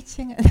was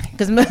eating...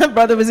 Because my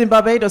brother was in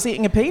Barbados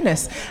eating a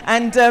penis.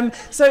 And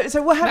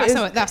so what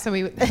happened That's how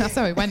we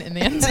went in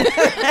the end.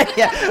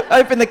 Yeah,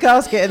 opened the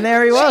casket and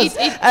there he was.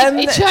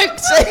 He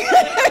choked.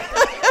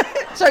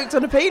 Choked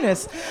on a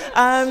penis.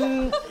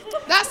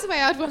 That's the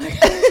way I'd want to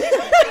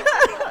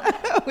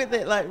with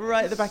it like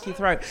right at the back of your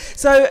throat.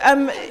 So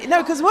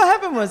no, because what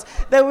happened was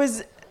there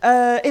was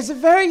it's a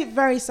very,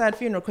 very sad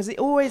funeral, because it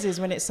always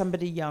is when it's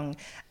somebody young,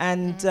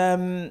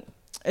 and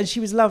she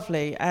was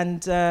lovely,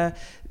 and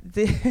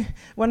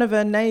one of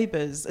her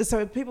neighbours,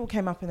 so people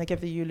came up and they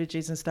gave the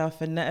eulogies and stuff,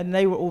 and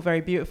they were all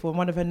very beautiful, and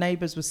one of her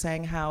neighbours was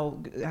saying how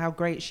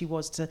great she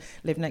was to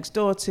live next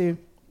door to,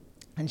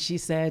 and she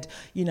said,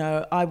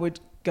 I would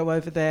go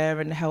over there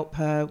and help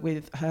her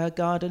with her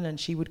garden, and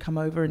she would come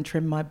over and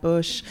trim my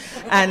bush,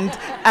 and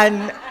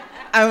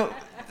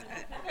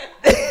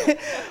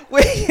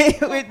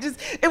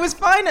it was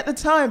fine at the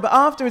time, but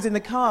afterwards in the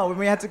car when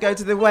we had to go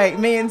to the wake,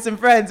 me and some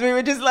friends, we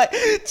were just like,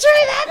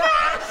 trim my bush!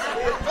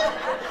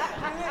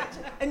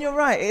 And you're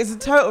right, it's a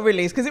total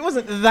release, because it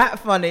wasn't that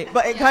funny,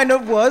 but it kind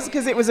of was,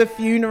 because it was a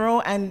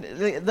funeral and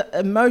the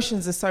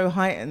emotions are so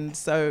heightened.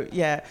 So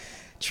yeah,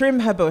 trim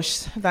her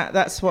bush.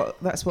 That's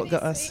what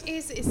got us.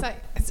 It's like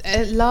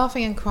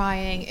laughing and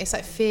crying. It's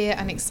like fear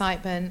and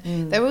excitement.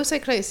 They're also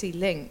closely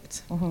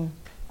linked. Mm-hmm.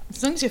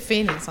 As long as you're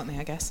feeling something,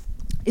 I guess.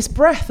 It's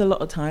breath a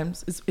lot of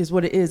times is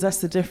what it is.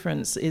 That's the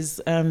difference.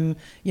 Is anxiety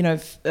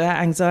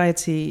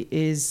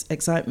is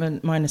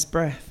excitement minus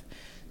breath.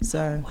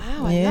 So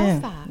wow, I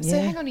love that. So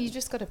hang on, you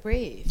just got to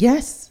breathe.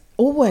 Yes,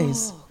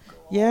 always. Oh,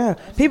 yeah,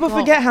 people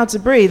forget how to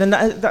breathe, and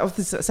that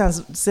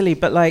sounds silly,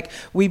 but like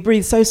we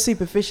breathe so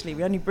superficially.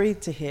 We only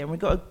breathe to here, and we've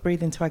got to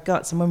breathe into our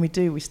guts. And when we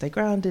do, we stay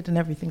grounded, and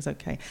everything's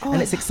okay. Oh,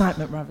 and it's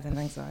excitement rather than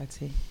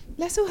anxiety.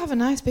 Let's all have a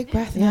nice big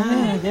breath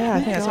now. Yeah,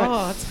 I think that's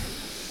right.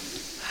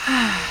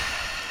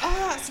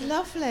 Oh, that's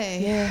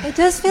lovely. Yeah, it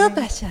does feel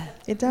better.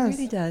 It does. It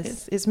really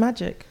does. It's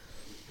magic.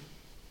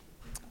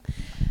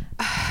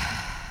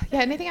 Yeah,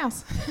 anything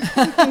else?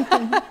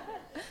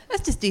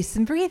 Let's just do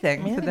some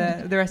breathing for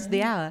the rest of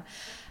the hour.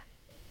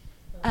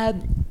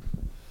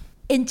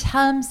 In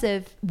terms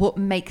of what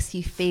makes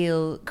you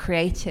feel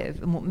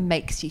creative and what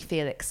makes you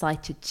feel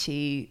excited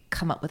to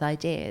come up with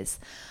ideas,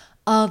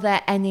 are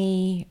there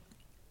any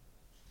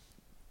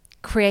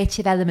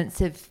creative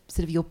elements of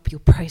sort of your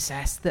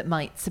process that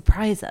might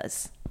surprise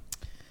us?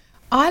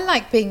 I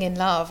like being in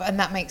love, and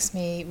that makes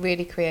me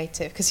really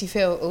creative because you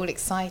feel all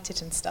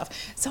excited and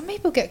stuff. Some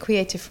people get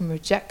creative from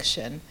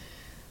rejection.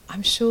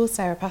 I'm sure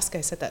Sarah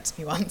Pascoe said that to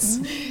me once.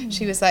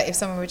 She was like, if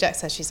someone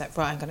rejects her, she's like,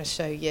 right, I'm going to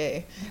show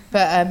you.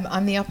 But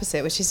I'm the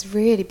opposite, which is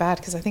really bad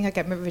because I think I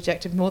get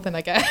rejected more than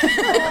I get,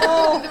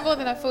 more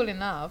than I fall in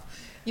love,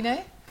 you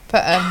know?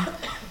 But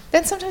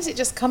then sometimes it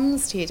just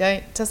comes to you,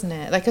 doesn't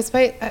it? Like I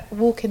suppose a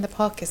walk in the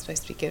park is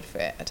supposed to be good for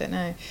it. I don't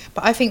know.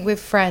 But I think with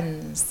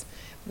friends,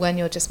 when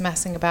you're just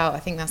messing about, I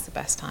think that's the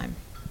best time.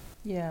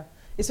 Yeah.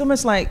 It's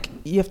almost like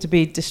you have to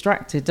be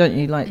distracted, don't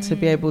you? Like to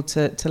be able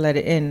to let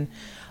it in.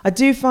 I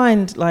do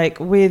find like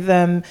with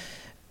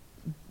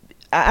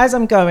as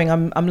I'm going,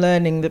 I'm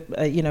learning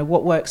that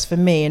what works for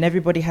me, and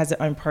everybody has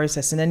their own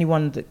process. And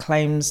anyone that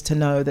claims to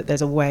know that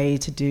there's a way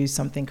to do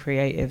something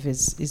creative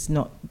is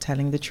not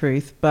telling the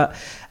truth. But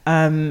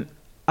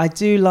I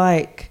do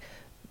like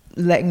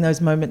letting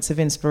those moments of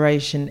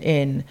inspiration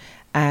in,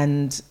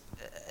 and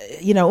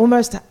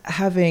almost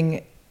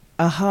having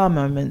aha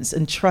moments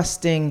and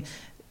trusting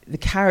the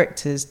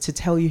characters to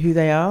tell you who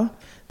they are.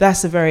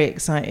 That's a very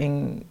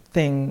exciting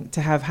thing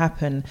to have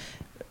happen,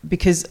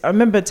 because I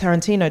remember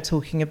Tarantino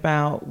talking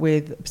about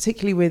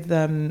particularly with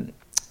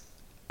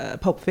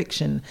Pulp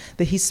Fiction,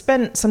 that he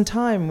spent some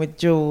time with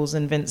Jules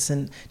and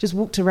Vincent, just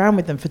walked around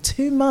with them for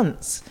 2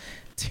 months.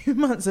 2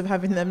 months of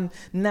having them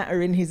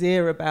natter in his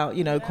ear about,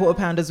 quarter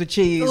pounders with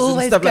cheese.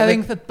 Always and stuff going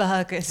like for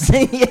burgers.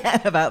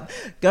 yeah, about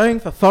going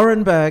for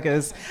foreign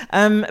burgers.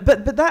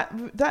 But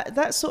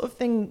that sort of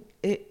thing,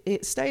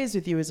 it stays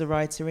with you as a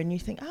writer, and you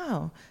think,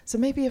 oh, so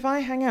maybe if I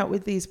hang out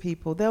with these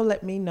people, they'll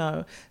let me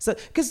know. So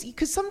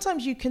because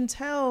sometimes you can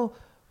tell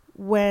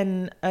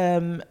when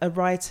a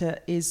writer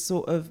is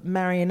sort of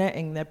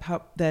marionetting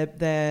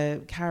their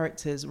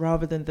characters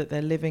rather than that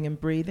they're living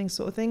and breathing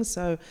sort of thing.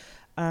 So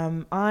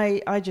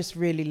I just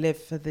really live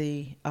for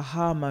the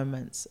aha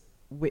moments,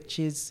 which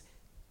is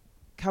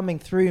coming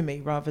through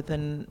me rather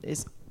than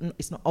it's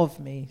not of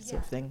me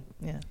sort of thing.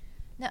 Yeah.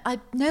 No,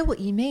 I know what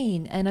you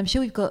mean, and I'm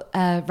sure we've got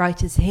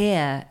writers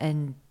here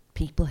and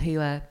people who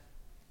are,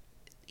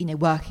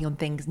 working on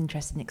things,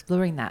 interested in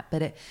exploring that.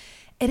 But it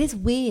is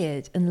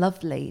weird and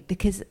lovely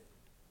because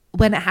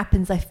when it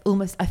happens, I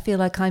feel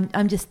like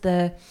I'm just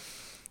the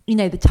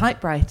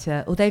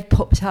typewriter, or they've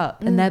popped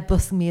up and they're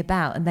bossing me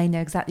about and they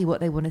know exactly what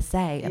they want to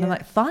say. And I'm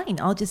like, fine,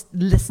 I'll just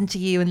listen to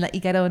you and let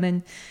you get on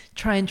and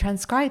try and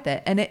transcribe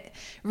it. And it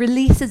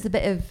releases a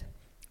bit of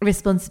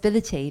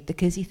responsibility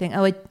because you think,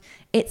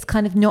 it's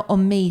kind of not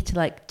on me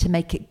to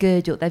make it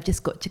good, or they've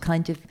just got to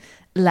kind of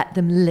let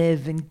them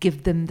live and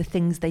give them the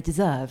things they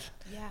deserve.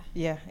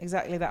 Yeah,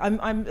 exactly that.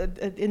 I'm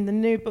in the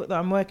new book that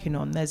I'm working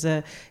on, there's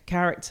a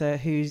character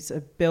who's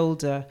a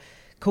builder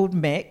called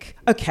Mick.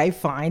 Okay,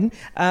 fine.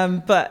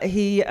 But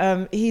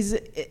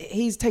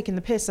he's taking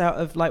the piss out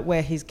of like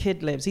where his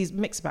kid lives.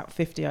 Mick's about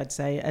 50, I'd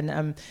say,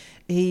 and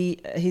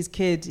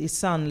his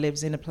son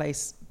lives in a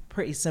place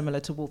pretty similar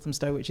to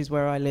Walthamstow, which is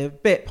where I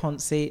live. Bit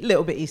Poncy,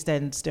 little bit East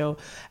End still.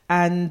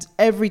 And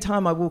every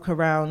time I walk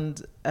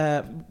around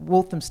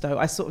Walthamstow,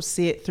 I sort of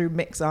see it through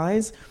Mick's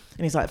eyes.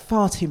 And he's like,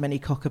 far too many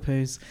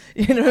cockapoos.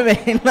 You know what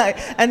I mean?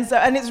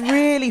 And it's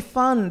really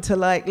fun to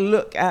like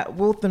look at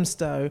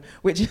Walthamstow,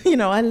 which,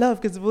 I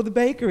love because of all the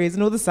bakeries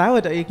and all the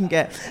sourdough you can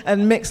get.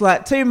 And Mick's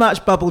like, too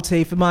much bubble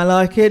tea for my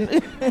liking.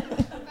 That's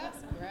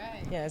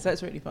great. Yeah, so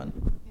it's really fun.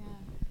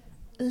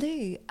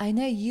 Lou, I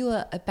know you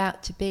are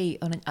about to be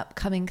on an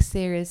upcoming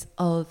series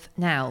of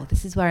Now.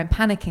 This is where I'm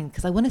panicking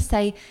because I want to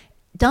say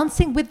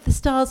Dancing with the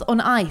Stars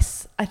on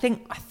Ice. I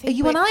think are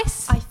you on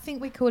ice? I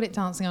think we call it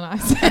Dancing on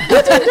Ice.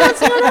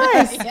 Dancing on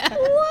Ice? Yeah.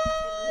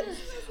 What?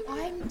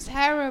 I'm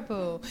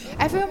terrible.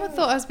 Everyone would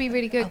thought I would be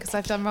really good because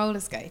I've done roller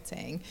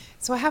skating.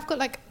 So I have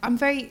got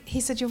he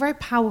said, you're very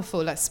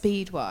powerful, like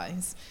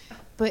speed-wise.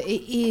 But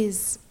it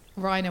is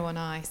Rhino on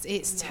Ice.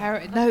 It's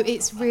terrible. No,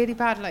 it's really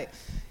bad. Like,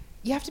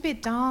 you have to be a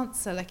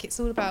dancer. Like, it's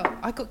all about...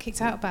 I got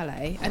kicked out of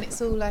ballet, and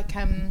it's all like...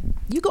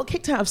 You got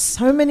kicked out of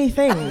so many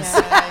things.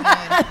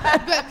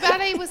 Yeah, but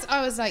ballet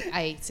I was like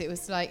 8. It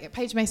was like at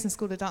Paige Mason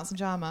School of Dance and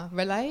Drama.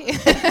 Relay.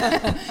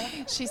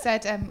 She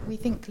said, we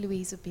think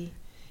Louise would be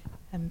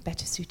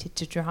better suited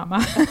to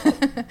drama.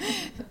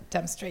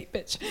 Damn straight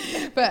bitch.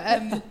 But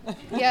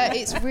yeah,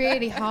 it's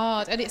really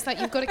hard. And it's like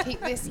you've got to keep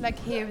this leg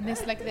here and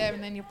this leg there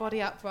and then your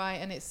body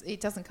upright, and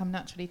it doesn't come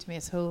naturally to me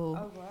at all.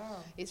 Oh, wow.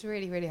 It's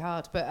really, really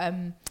hard. But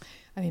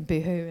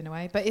boo-hoo in a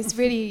way. But it's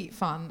really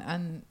fun,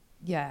 and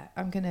yeah,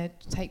 I'm going to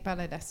take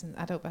ballet lessons,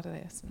 adult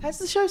ballet lessons. Has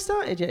the show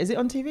started yet? Is it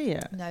on TV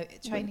yet? No,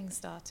 training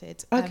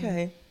started.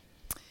 Okay.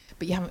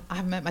 But I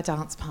haven't met my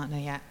dance partner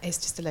yet. It's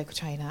just a local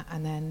trainer.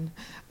 And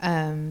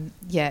then,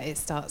 it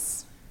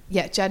starts...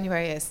 Yeah,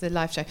 January is the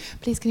live show.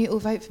 Please, can you all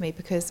vote for me?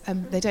 Because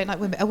they don't like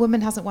women. A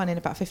woman hasn't won in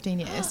about 15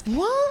 years.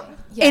 What?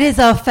 Yeah. It is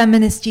our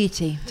feminist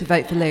duty to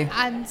vote for Lou.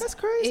 And that's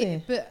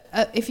crazy. But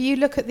if you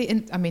look at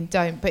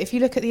but if you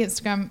look at the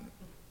Instagram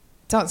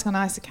Dancing on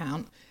Ice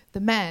account, the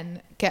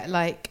men get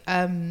like...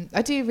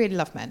 I do really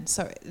love men.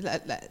 Sorry,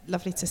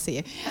 lovely to see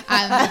you.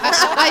 And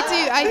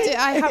I do.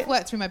 I have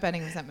worked through my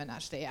burning resentment,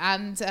 actually.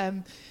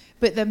 And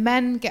But the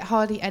men get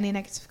hardly any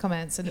negative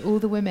comments, and all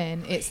the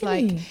women, it's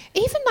like,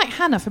 even like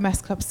Hannah from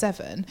S Club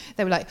 7,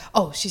 they were like,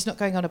 oh, she's not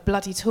going on a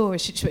bloody tour,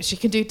 she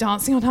can do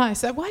Dancing on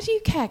Ice. Like, why do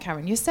you care,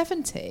 Karen? You're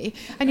 70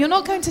 and you're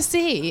not going to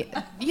see,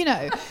 you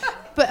know.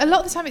 But a lot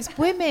of the time it's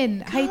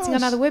women hating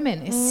on other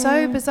women. It's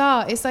so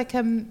bizarre. It's like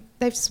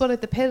they've swallowed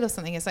the pill or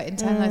something. It's like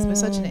internalised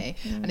misogyny.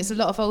 And it's a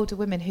lot of older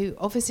women who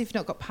obviously have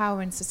not got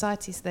power in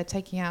society, so they're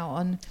taking out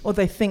on... Or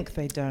they think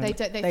they don't.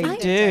 They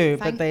do,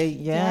 but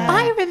they.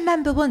 I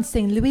remember once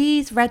seeing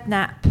Louise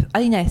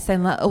Redknapp,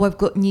 saying like, oh, I've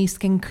got new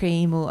skin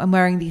cream, or I'm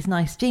wearing these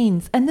nice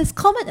jeans. And this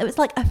comment, it was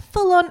like a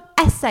full-on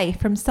essay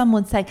from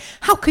someone saying,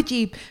 how could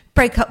you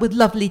break up with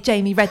lovely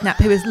Jamie Redknapp,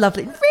 who is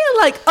lovely? Real,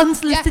 like,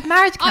 unsolicited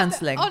marriage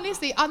counselling.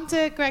 Honestly,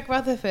 under Greg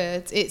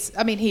Rutherford, he is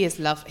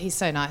he's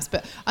so nice,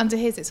 but under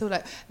his, it's all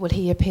like, well,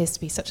 he appears to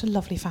be such a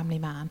lovely family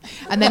man.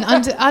 And then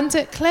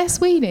under Claire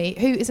Sweeney,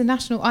 who is a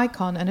national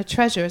icon and a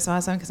treasure as far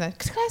as I'm concerned,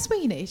 Claire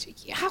Sweeney,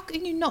 how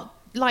can you not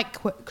like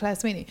Claire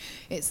Sweeney?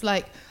 It's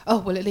like, oh,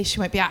 well, at least she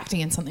won't be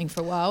acting in something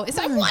for a while. It's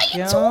like, what are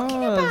you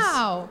talking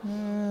about?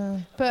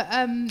 But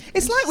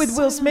it's like with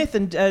Will Smith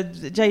and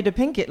Jada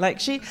Pinkett.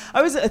 Like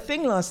I was at a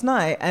thing last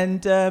night,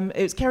 and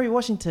it was Kerry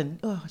Washington.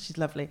 Oh, she's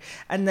lovely.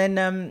 And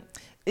then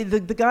the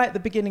guy at the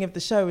beginning of the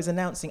show was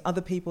announcing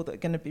other people that are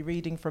going to be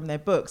reading from their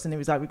books, and it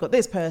was like, we've got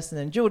this person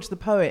and George the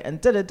poet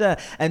and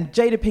and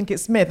Jada Pinkett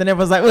Smith, and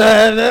everyone's like,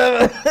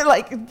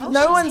 like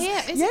no one's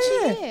here. Isn't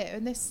she here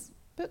in this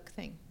book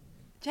thing?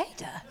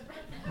 Jada.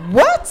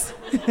 What?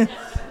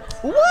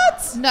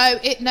 What? No,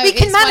 we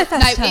can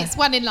manifest her. It's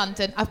one in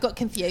London. I've got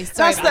confused.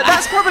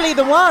 That's probably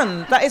the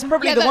one. That is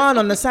probably the one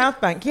on the South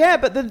Bank. Yeah,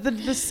 but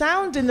the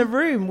sound in the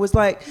room was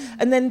like,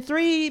 and then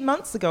 3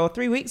 months ago or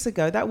 3 weeks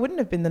ago, that wouldn't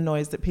have been the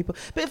noise that people.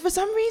 But for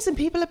some reason,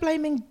 people are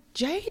blaming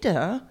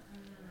Jada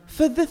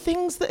for the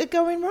things that are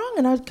going wrong,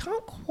 and I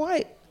can't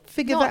quite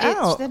figure that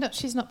out.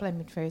 She's not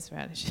blaming Fraser,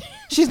 is she?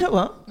 She's not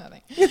what?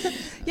 Nothing.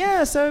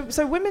 Yeah,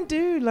 so women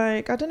do,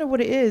 like, I don't know what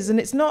it is, and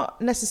it's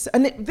not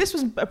necessarily, and this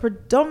was a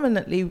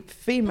predominantly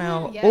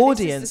female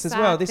audience as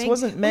well. This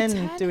wasn't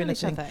men doing a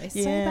thing. It's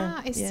so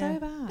bad. It's so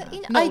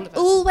bad. But, I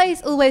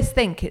always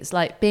think it's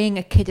like being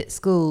a kid at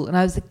school, and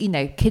I was,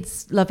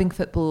 kids loving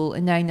football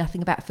and knowing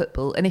nothing about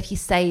football. And if you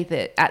say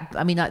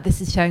that,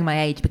 this is showing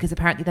my age because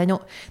apparently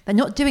they're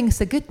not doing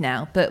so good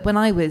now. But when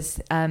I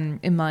was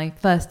in my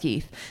first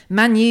youth,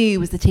 Man U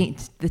was the team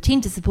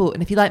to support,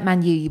 and if you like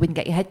Man U, you wouldn't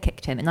get your head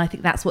kicked in, and I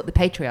think that's what the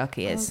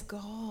patriarchy is. Oh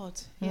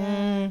God,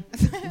 yeah.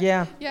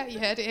 Yeah. Yeah, you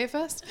heard it here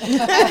first.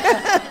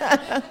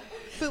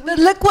 But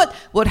look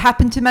what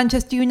happened to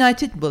Manchester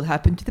United will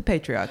happen to the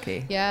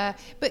patriarchy. Yeah,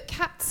 but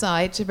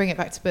Catside, to bring it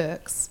back to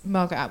books,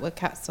 Margaret Atwood,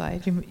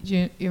 Catside,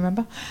 you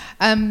remember?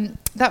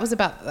 That was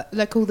about,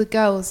 like, all the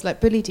girls,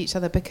 like, bullied each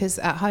other because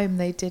at home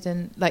they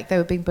didn't, like, they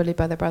were being bullied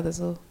by their brothers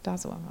or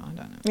dads or whatever, I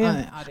don't know.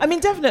 Yeah. I mean,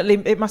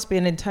 definitely it must be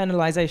an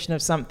internalisation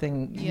of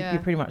something. You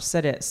pretty much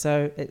said it,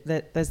 so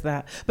there's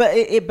that.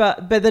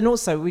 But then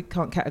also we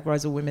can't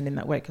categorise all women in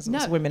that way, because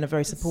women are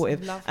very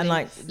supportive. Lovely, and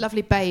like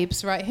lovely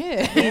babes right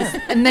here.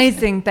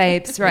 Amazing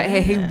babes right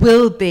here who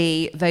will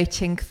be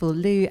voting for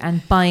Lou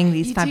and buying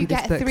these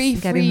fabulous books. You do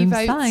get 3 free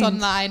votes signed.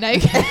 online,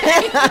 okay?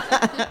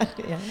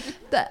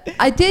 But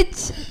I did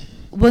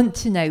want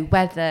to know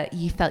whether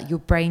you felt your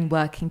brain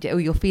working, or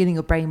you're feeling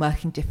your brain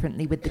working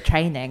differently with the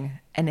training,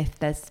 and if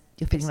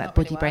you're feeling that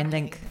body-brain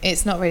link.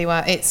 It's not really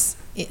well. It's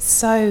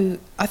so.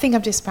 I think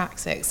I'm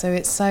dyspraxic, so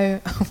it's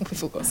so.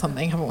 We've all got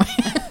something, haven't we?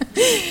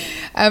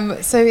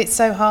 So it's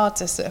so hard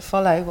to sort of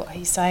follow what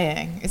he's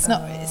saying. It's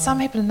not. Some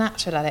people are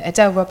natural at it.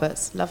 Adele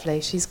Roberts,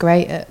 lovely. She's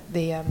great at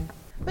the.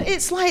 But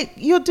it's like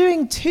you're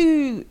doing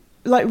two,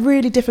 like,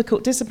 really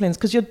difficult disciplines,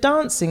 because you're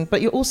dancing,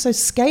 but you're also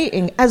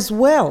skating as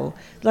well.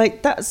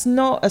 Like, that's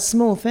not a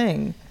small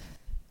thing.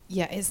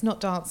 Yeah, it's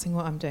not dancing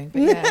what I'm doing,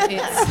 but yeah,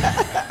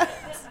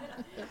 it's.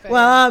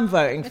 Well, I'm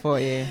voting for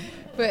you.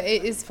 But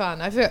it is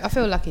fun. I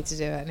feel lucky to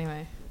do it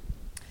anyway.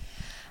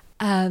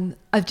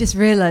 I've just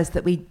realised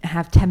that we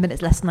have 10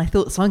 minutes less than I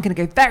thought, so I'm going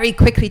to go very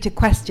quickly to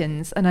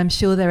questions, and I'm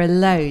sure there are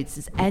loads.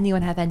 Does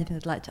anyone have anything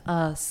they'd like to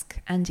ask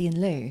Andy and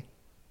Lou?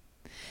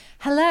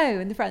 Hello,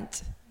 in the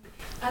front.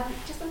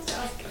 Just wanted to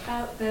ask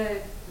about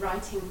the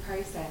writing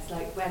process,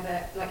 like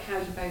whether, like, how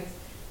you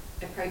both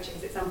approach it.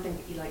 Is it something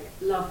that you, like,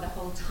 love the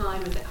whole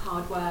time? Is it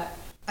hard work?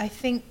 I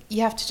think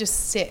you have to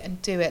just sit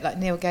and do it, like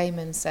Neil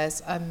Gaiman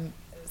says.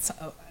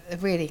 A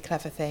really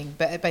clever thing,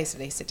 but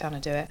basically sit down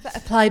and do it. That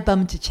apply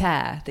bum to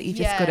chair, that you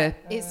just got to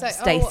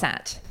stay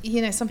sat.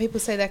 Some people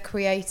say they're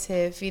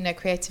creative,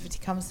 creativity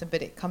comes to them,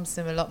 but it comes to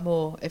them a lot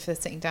more if they're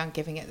sitting down,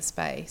 giving it the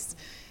space.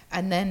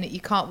 And then you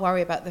can't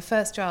worry about the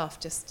first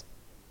draft, just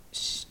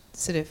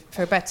sort of,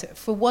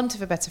 for want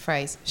of a better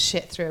phrase,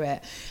 shit through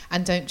it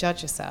and don't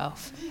judge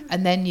yourself.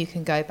 And then you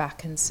can go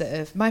back and sort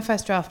of, my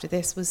first draft of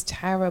this was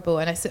terrible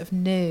and I sort of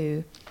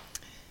knew,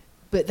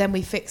 but then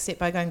we fixed it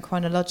by going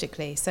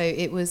chronologically. So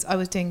I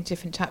was doing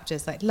different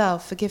chapters, like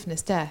love,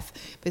 forgiveness, death,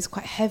 but it's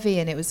quite heavy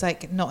and it was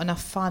like not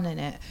enough fun in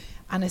it.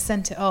 And I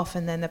sent it off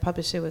and then the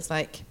publisher was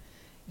like,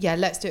 yeah,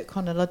 let's do it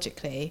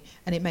chronologically,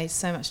 and it made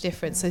so much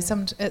difference. So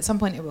at some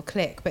point it will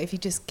click, but if you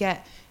just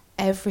get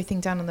everything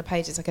down on the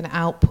page, it's like an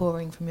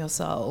outpouring from your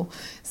soul.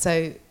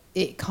 So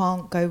it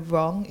can't go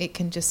wrong. It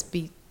can just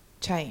be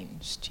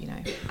changed, you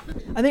know.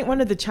 I think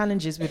one of the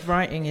challenges with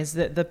writing is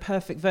that the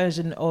perfect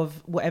version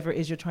of whatever it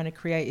is you're trying to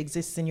create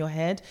exists in your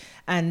head,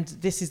 and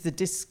this is the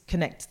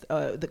disconnect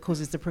that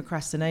causes the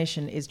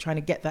procrastination, is trying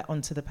to get that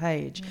onto the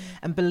page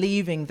and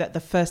believing that the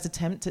first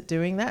attempt at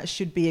doing that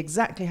should be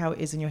exactly how it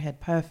is in your head,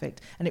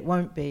 perfect, and it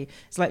won't be.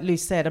 It's like Lou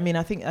said, I mean,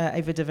 I think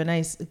Ava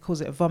DuVernay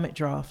calls it a vomit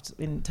draft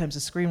in terms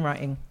of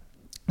screenwriting,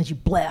 as you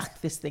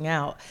black this thing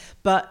out.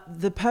 But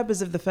the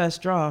purpose of the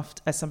first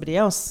draft, as somebody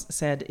else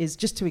said, is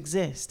just to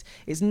exist.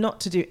 It's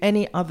not to do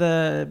any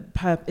other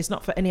it's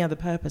not for any other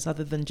purpose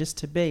other than just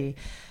to be.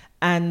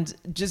 And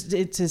just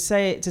to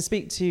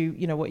speak to,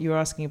 you know, what you were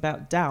asking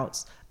about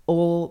doubts,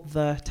 all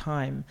the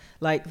time.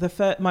 Like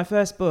my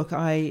first book,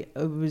 I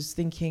was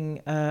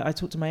thinking, I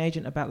talked to my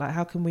agent about, like,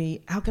 how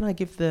can I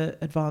give the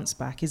advance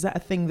back? Is that a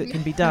thing that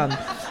can be done?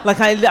 Like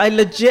I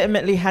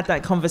legitimately had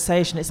that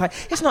conversation. It's like,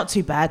 it's not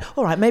too bad.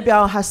 All right, maybe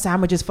I'll have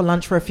sandwiches for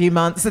lunch for a few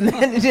months, and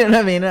then, you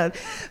know what I mean?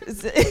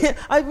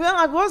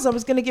 I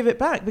was going to give it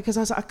back because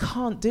I was like, I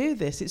can't do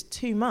this. It's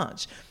too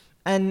much.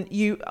 And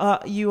you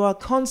are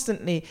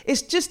constantly,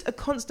 it's just a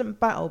constant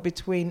battle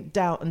between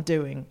doubt and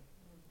doing.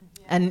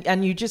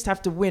 And you just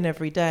have to win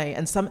every day,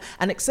 and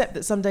accept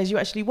that some days you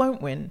actually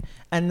won't win,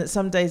 and that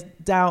some days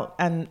doubt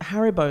and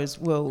Haribos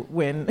will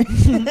win.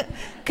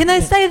 Can I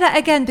say that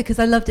again, because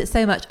I loved it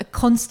so much? A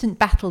constant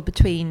battle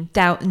between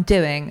doubt and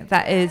doing.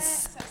 That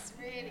is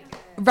really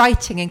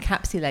writing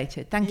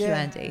encapsulated. Thank you,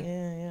 Andy.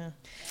 Yeah.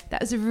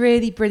 That was a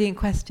really brilliant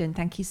question.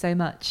 Thank you so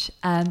much.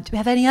 Do we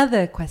have any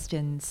other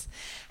questions?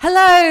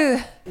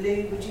 Hello.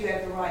 Lou, would you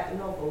ever write a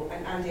novel?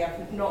 And Andy,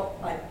 I've not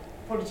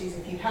apologies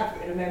if you have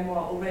written a memoir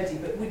already,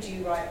 but would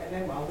you write a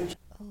memoir?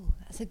 Oh,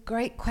 that's a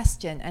great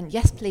question. And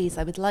yes, please,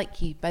 I would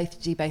like you both to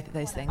do both of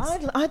those things.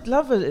 I'd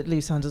love a Lou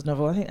Sanders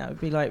novel. I think that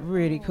would be like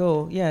really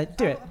cool. Yeah,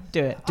 do it.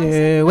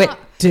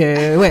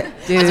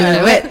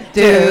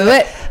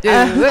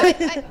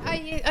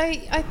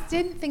 I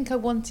didn't think I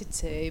wanted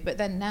to, but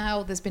then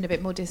now there's been a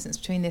bit more distance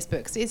between this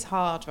book, because it's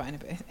hard writing a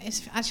book.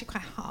 It's actually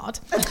quite hard.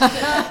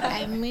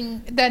 I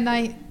mean, then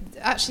I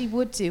actually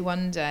would do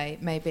one day,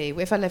 maybe,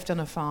 if I lived on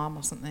a farm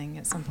or something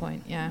at some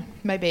point. Yeah,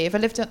 maybe if I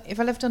lived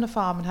on a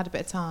farm and had a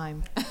bit of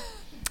time,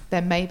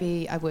 then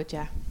maybe I would.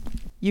 Yeah,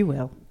 you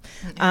will.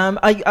 An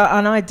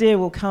idea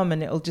will come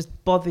and it'll just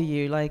bother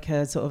you, like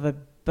a sort of a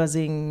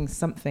buzzing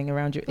something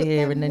around your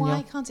ear, and then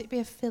why can't it be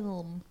a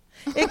film?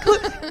 It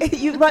could.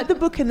 You write the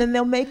book and then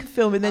they'll make a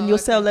film, and then you'll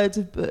sell loads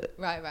of books.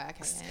 Right,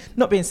 okay. Yeah.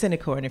 Not being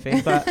cynical or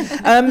anything, but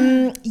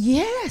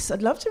yes,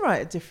 I'd love to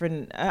write a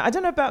different. I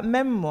don't know about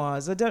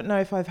memoirs. I don't know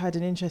if I've had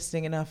an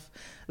interesting enough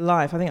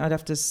life. I think I'd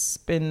have to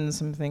spin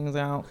some things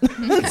out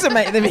to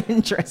make them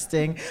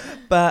interesting.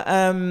 But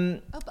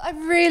I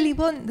really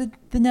want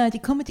the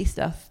nerdy comedy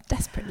stuff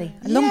desperately.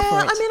 I long for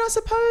it. I mean, I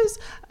suppose.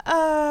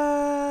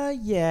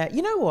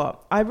 You know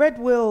what? I read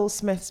Will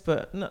Smith's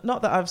book.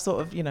 Not that I've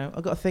sort of,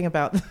 I've got a thing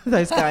about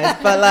those guys,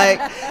 but like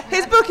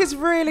his book is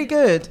really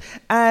good.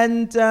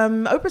 And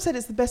Oprah said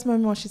it's the best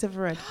memoir she's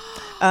ever read.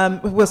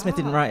 Will Smith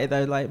didn't write it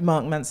though. Like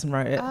Mark Manson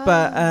wrote it,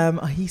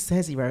 but he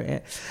says he wrote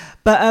it.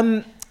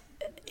 But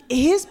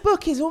his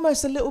book is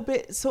almost a little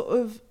bit sort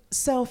of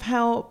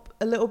self-help,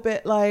 a little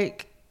bit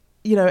like,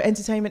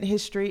 entertainment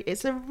history.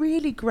 It's a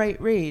really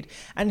great read,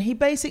 and he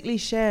basically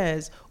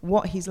shares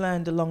what he's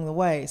learned along the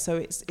way. So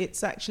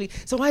it's actually,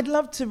 so I'd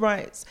love to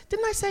write,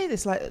 didn't I say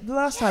this like the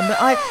last time,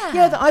 that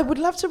I would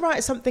love to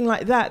write something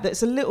like that,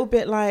 that's a little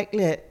bit like,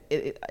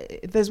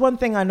 there's one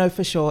thing I know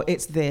for sure,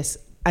 it's this,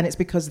 and it's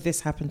because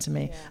this happened to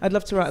me. I'd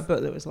love to write a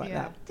book that was like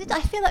that. I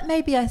feel like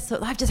maybe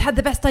I've just had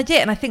the best idea,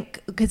 and I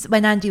think because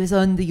when Andy was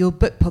on Your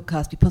Book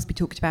podcast, we possibly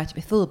talked about it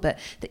before, but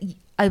that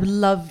I would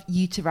love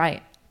you to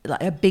write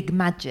like a big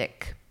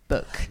magic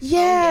book.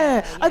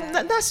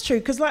 That's true,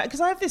 because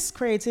I have this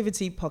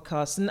creativity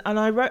podcast, and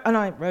I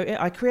wrote it,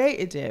 I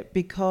created it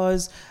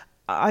because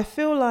I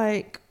feel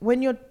like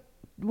when you're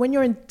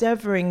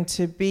endeavoring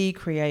to be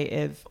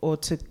creative or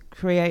to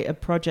create a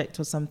project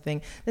or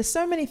something, there's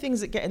so many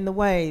things that get in the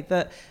way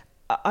that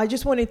I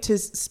just wanted to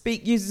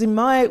speak using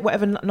my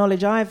whatever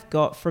knowledge I've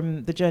got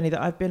from the journey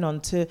that I've been on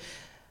to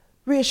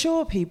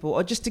reassure people,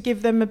 or just to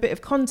give them a bit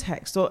of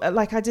context. Or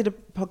like I did a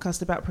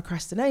podcast about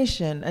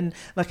procrastination, and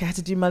like I had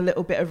to do my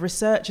little bit of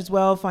research as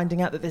well,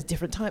 finding out that there's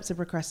different types of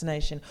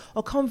procrastination,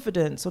 or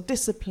confidence, or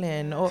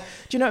discipline, or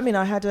do you know what I mean?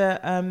 I had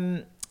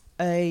a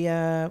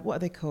what are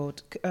they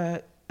called?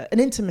 An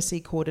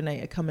intimacy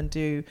coordinator come and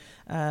do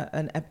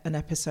an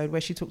episode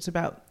where she talks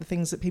about the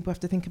things that people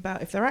have to think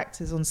about if they're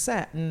actors on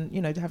set,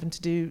 and having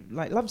to do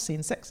like love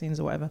scenes, sex scenes,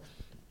 or whatever.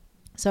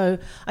 So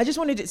I just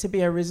wanted it to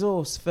be a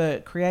resource for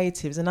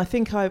creatives, and I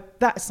think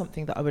that's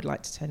something that I would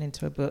like to turn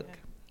into a book.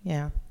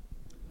 Yeah.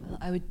 Well,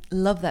 I would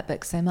love that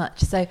book so much.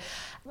 So,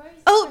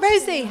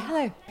 Rosie,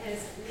 hello.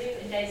 Because Lou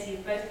and Daisy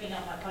have both been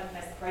on my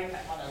podcast,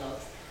 Breakup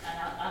Monologues, and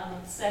I'm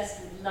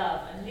obsessed with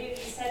love. And Lou, you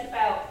said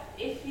about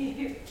if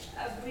you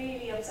are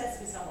really obsessed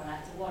with someone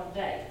after one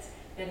date,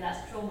 then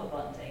that's trauma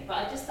bonding. But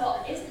I just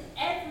thought, isn't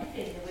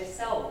everything that we're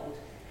sold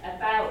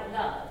about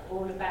love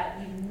all about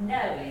you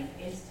knowing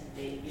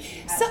instantly if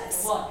you have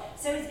the one?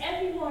 So is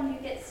everyone who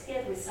gets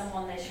together with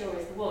someone they're sure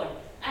is the one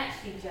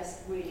actually just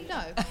really...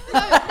 No,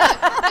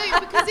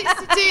 because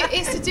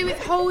it's to do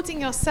with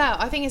holding yourself.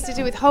 I think it's to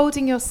do with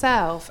holding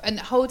yourself and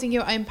holding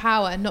your own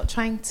power and not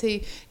trying to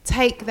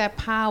take their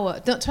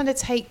power, not trying to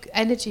take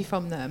energy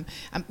from them.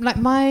 Like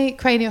my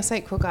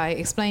craniosacral guy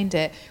explained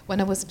it when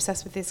I was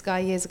obsessed with this guy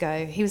years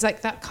ago. He was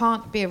like, that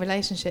can't be a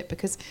relationship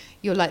because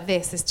you're like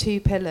this, there's two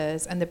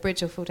pillars and the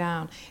bridge will fall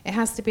down. It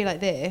has to be like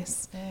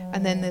this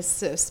and then there's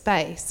sort of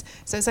space.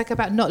 So it's like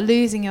about not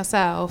losing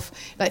yourself,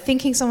 like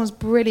thinking someone's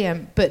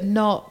brilliant but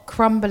not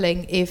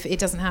crumbling if it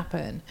doesn't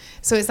happen.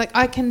 So it's like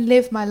I can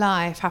live my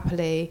life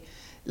happily,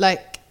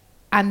 like,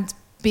 and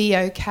be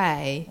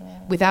okay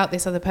without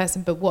this other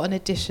person, but what an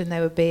addition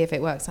there would be if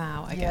it works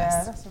out, I guess.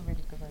 Yeah, that's a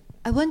really good idea.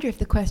 I wonder if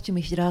the question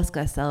we should ask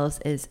ourselves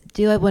is,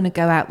 do I want to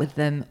go out with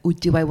them or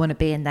do I want to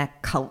be in their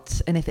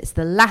cult? And if it's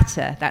the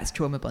latter, that's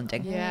trauma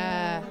bonding.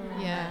 Yeah.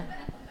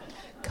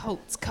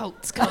 Cults.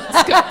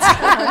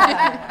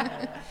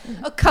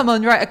 Oh, come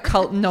on, write a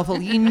cult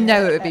novel. You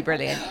know it would be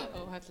brilliant.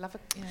 Oh, I'd love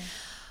it. Yeah.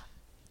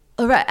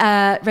 All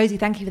right, Rosie,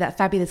 thank you for that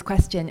fabulous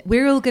question.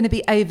 We're all going to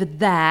be over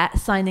there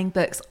signing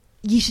books.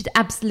 You should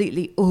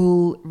absolutely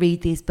all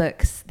read these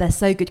books. They're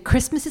so good.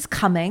 Christmas is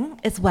coming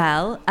as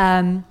well.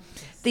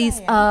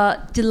 These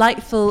are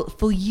delightful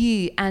for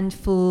you and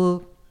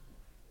for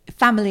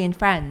family and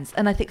friends.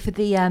 And I think for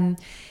the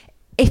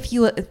if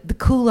you're the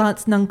cool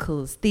aunts and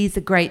uncles, these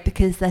are great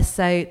because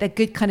they're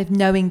good kind of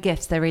knowing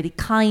gifts. They're really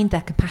kind,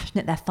 they're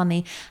compassionate, they're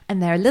funny,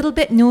 and they're a little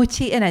bit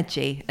naughty and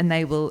edgy, and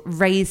they will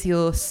raise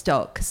your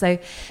stock. So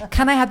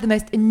can I have the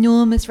most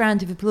enormous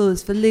round of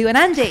applause for Lou and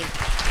Andi?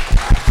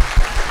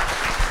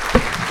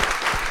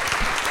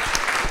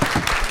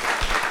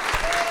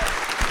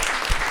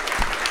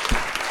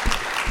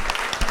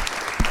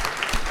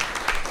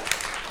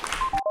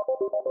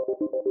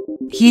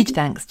 Huge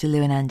thanks to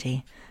Lou and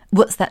Andi.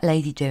 What's That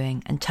Lady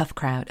Doing and Tough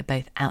Crowd are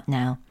both out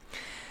now.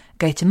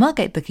 Go to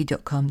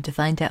margatebookie.com to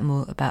find out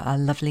more about our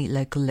lovely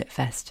local Lit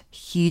Fest.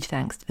 Huge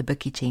thanks to the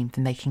Bookie team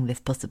for making this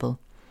possible.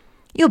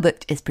 Your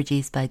Booked is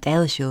produced by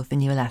Dale Shaw for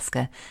New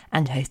Alaska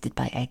and hosted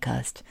by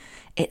Acast.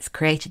 It's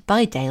created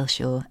by Dale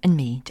Shaw and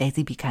me,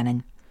 Daisy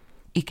Buchanan.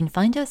 You can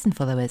find us and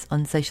follow us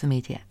on social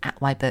media at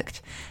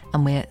WhyBooked,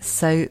 and we're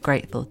so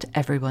grateful to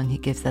everyone who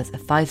gives us a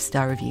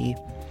 5-star review.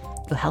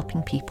 You're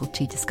helping people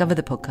to discover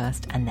the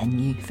podcast and their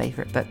new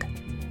favourite book.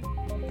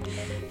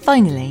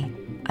 Finally,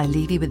 I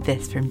leave you with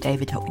this from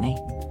David Hockney.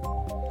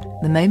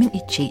 The moment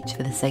you cheat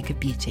for the sake of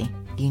beauty,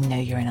 you know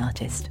you're an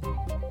artist.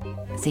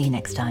 See you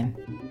next time.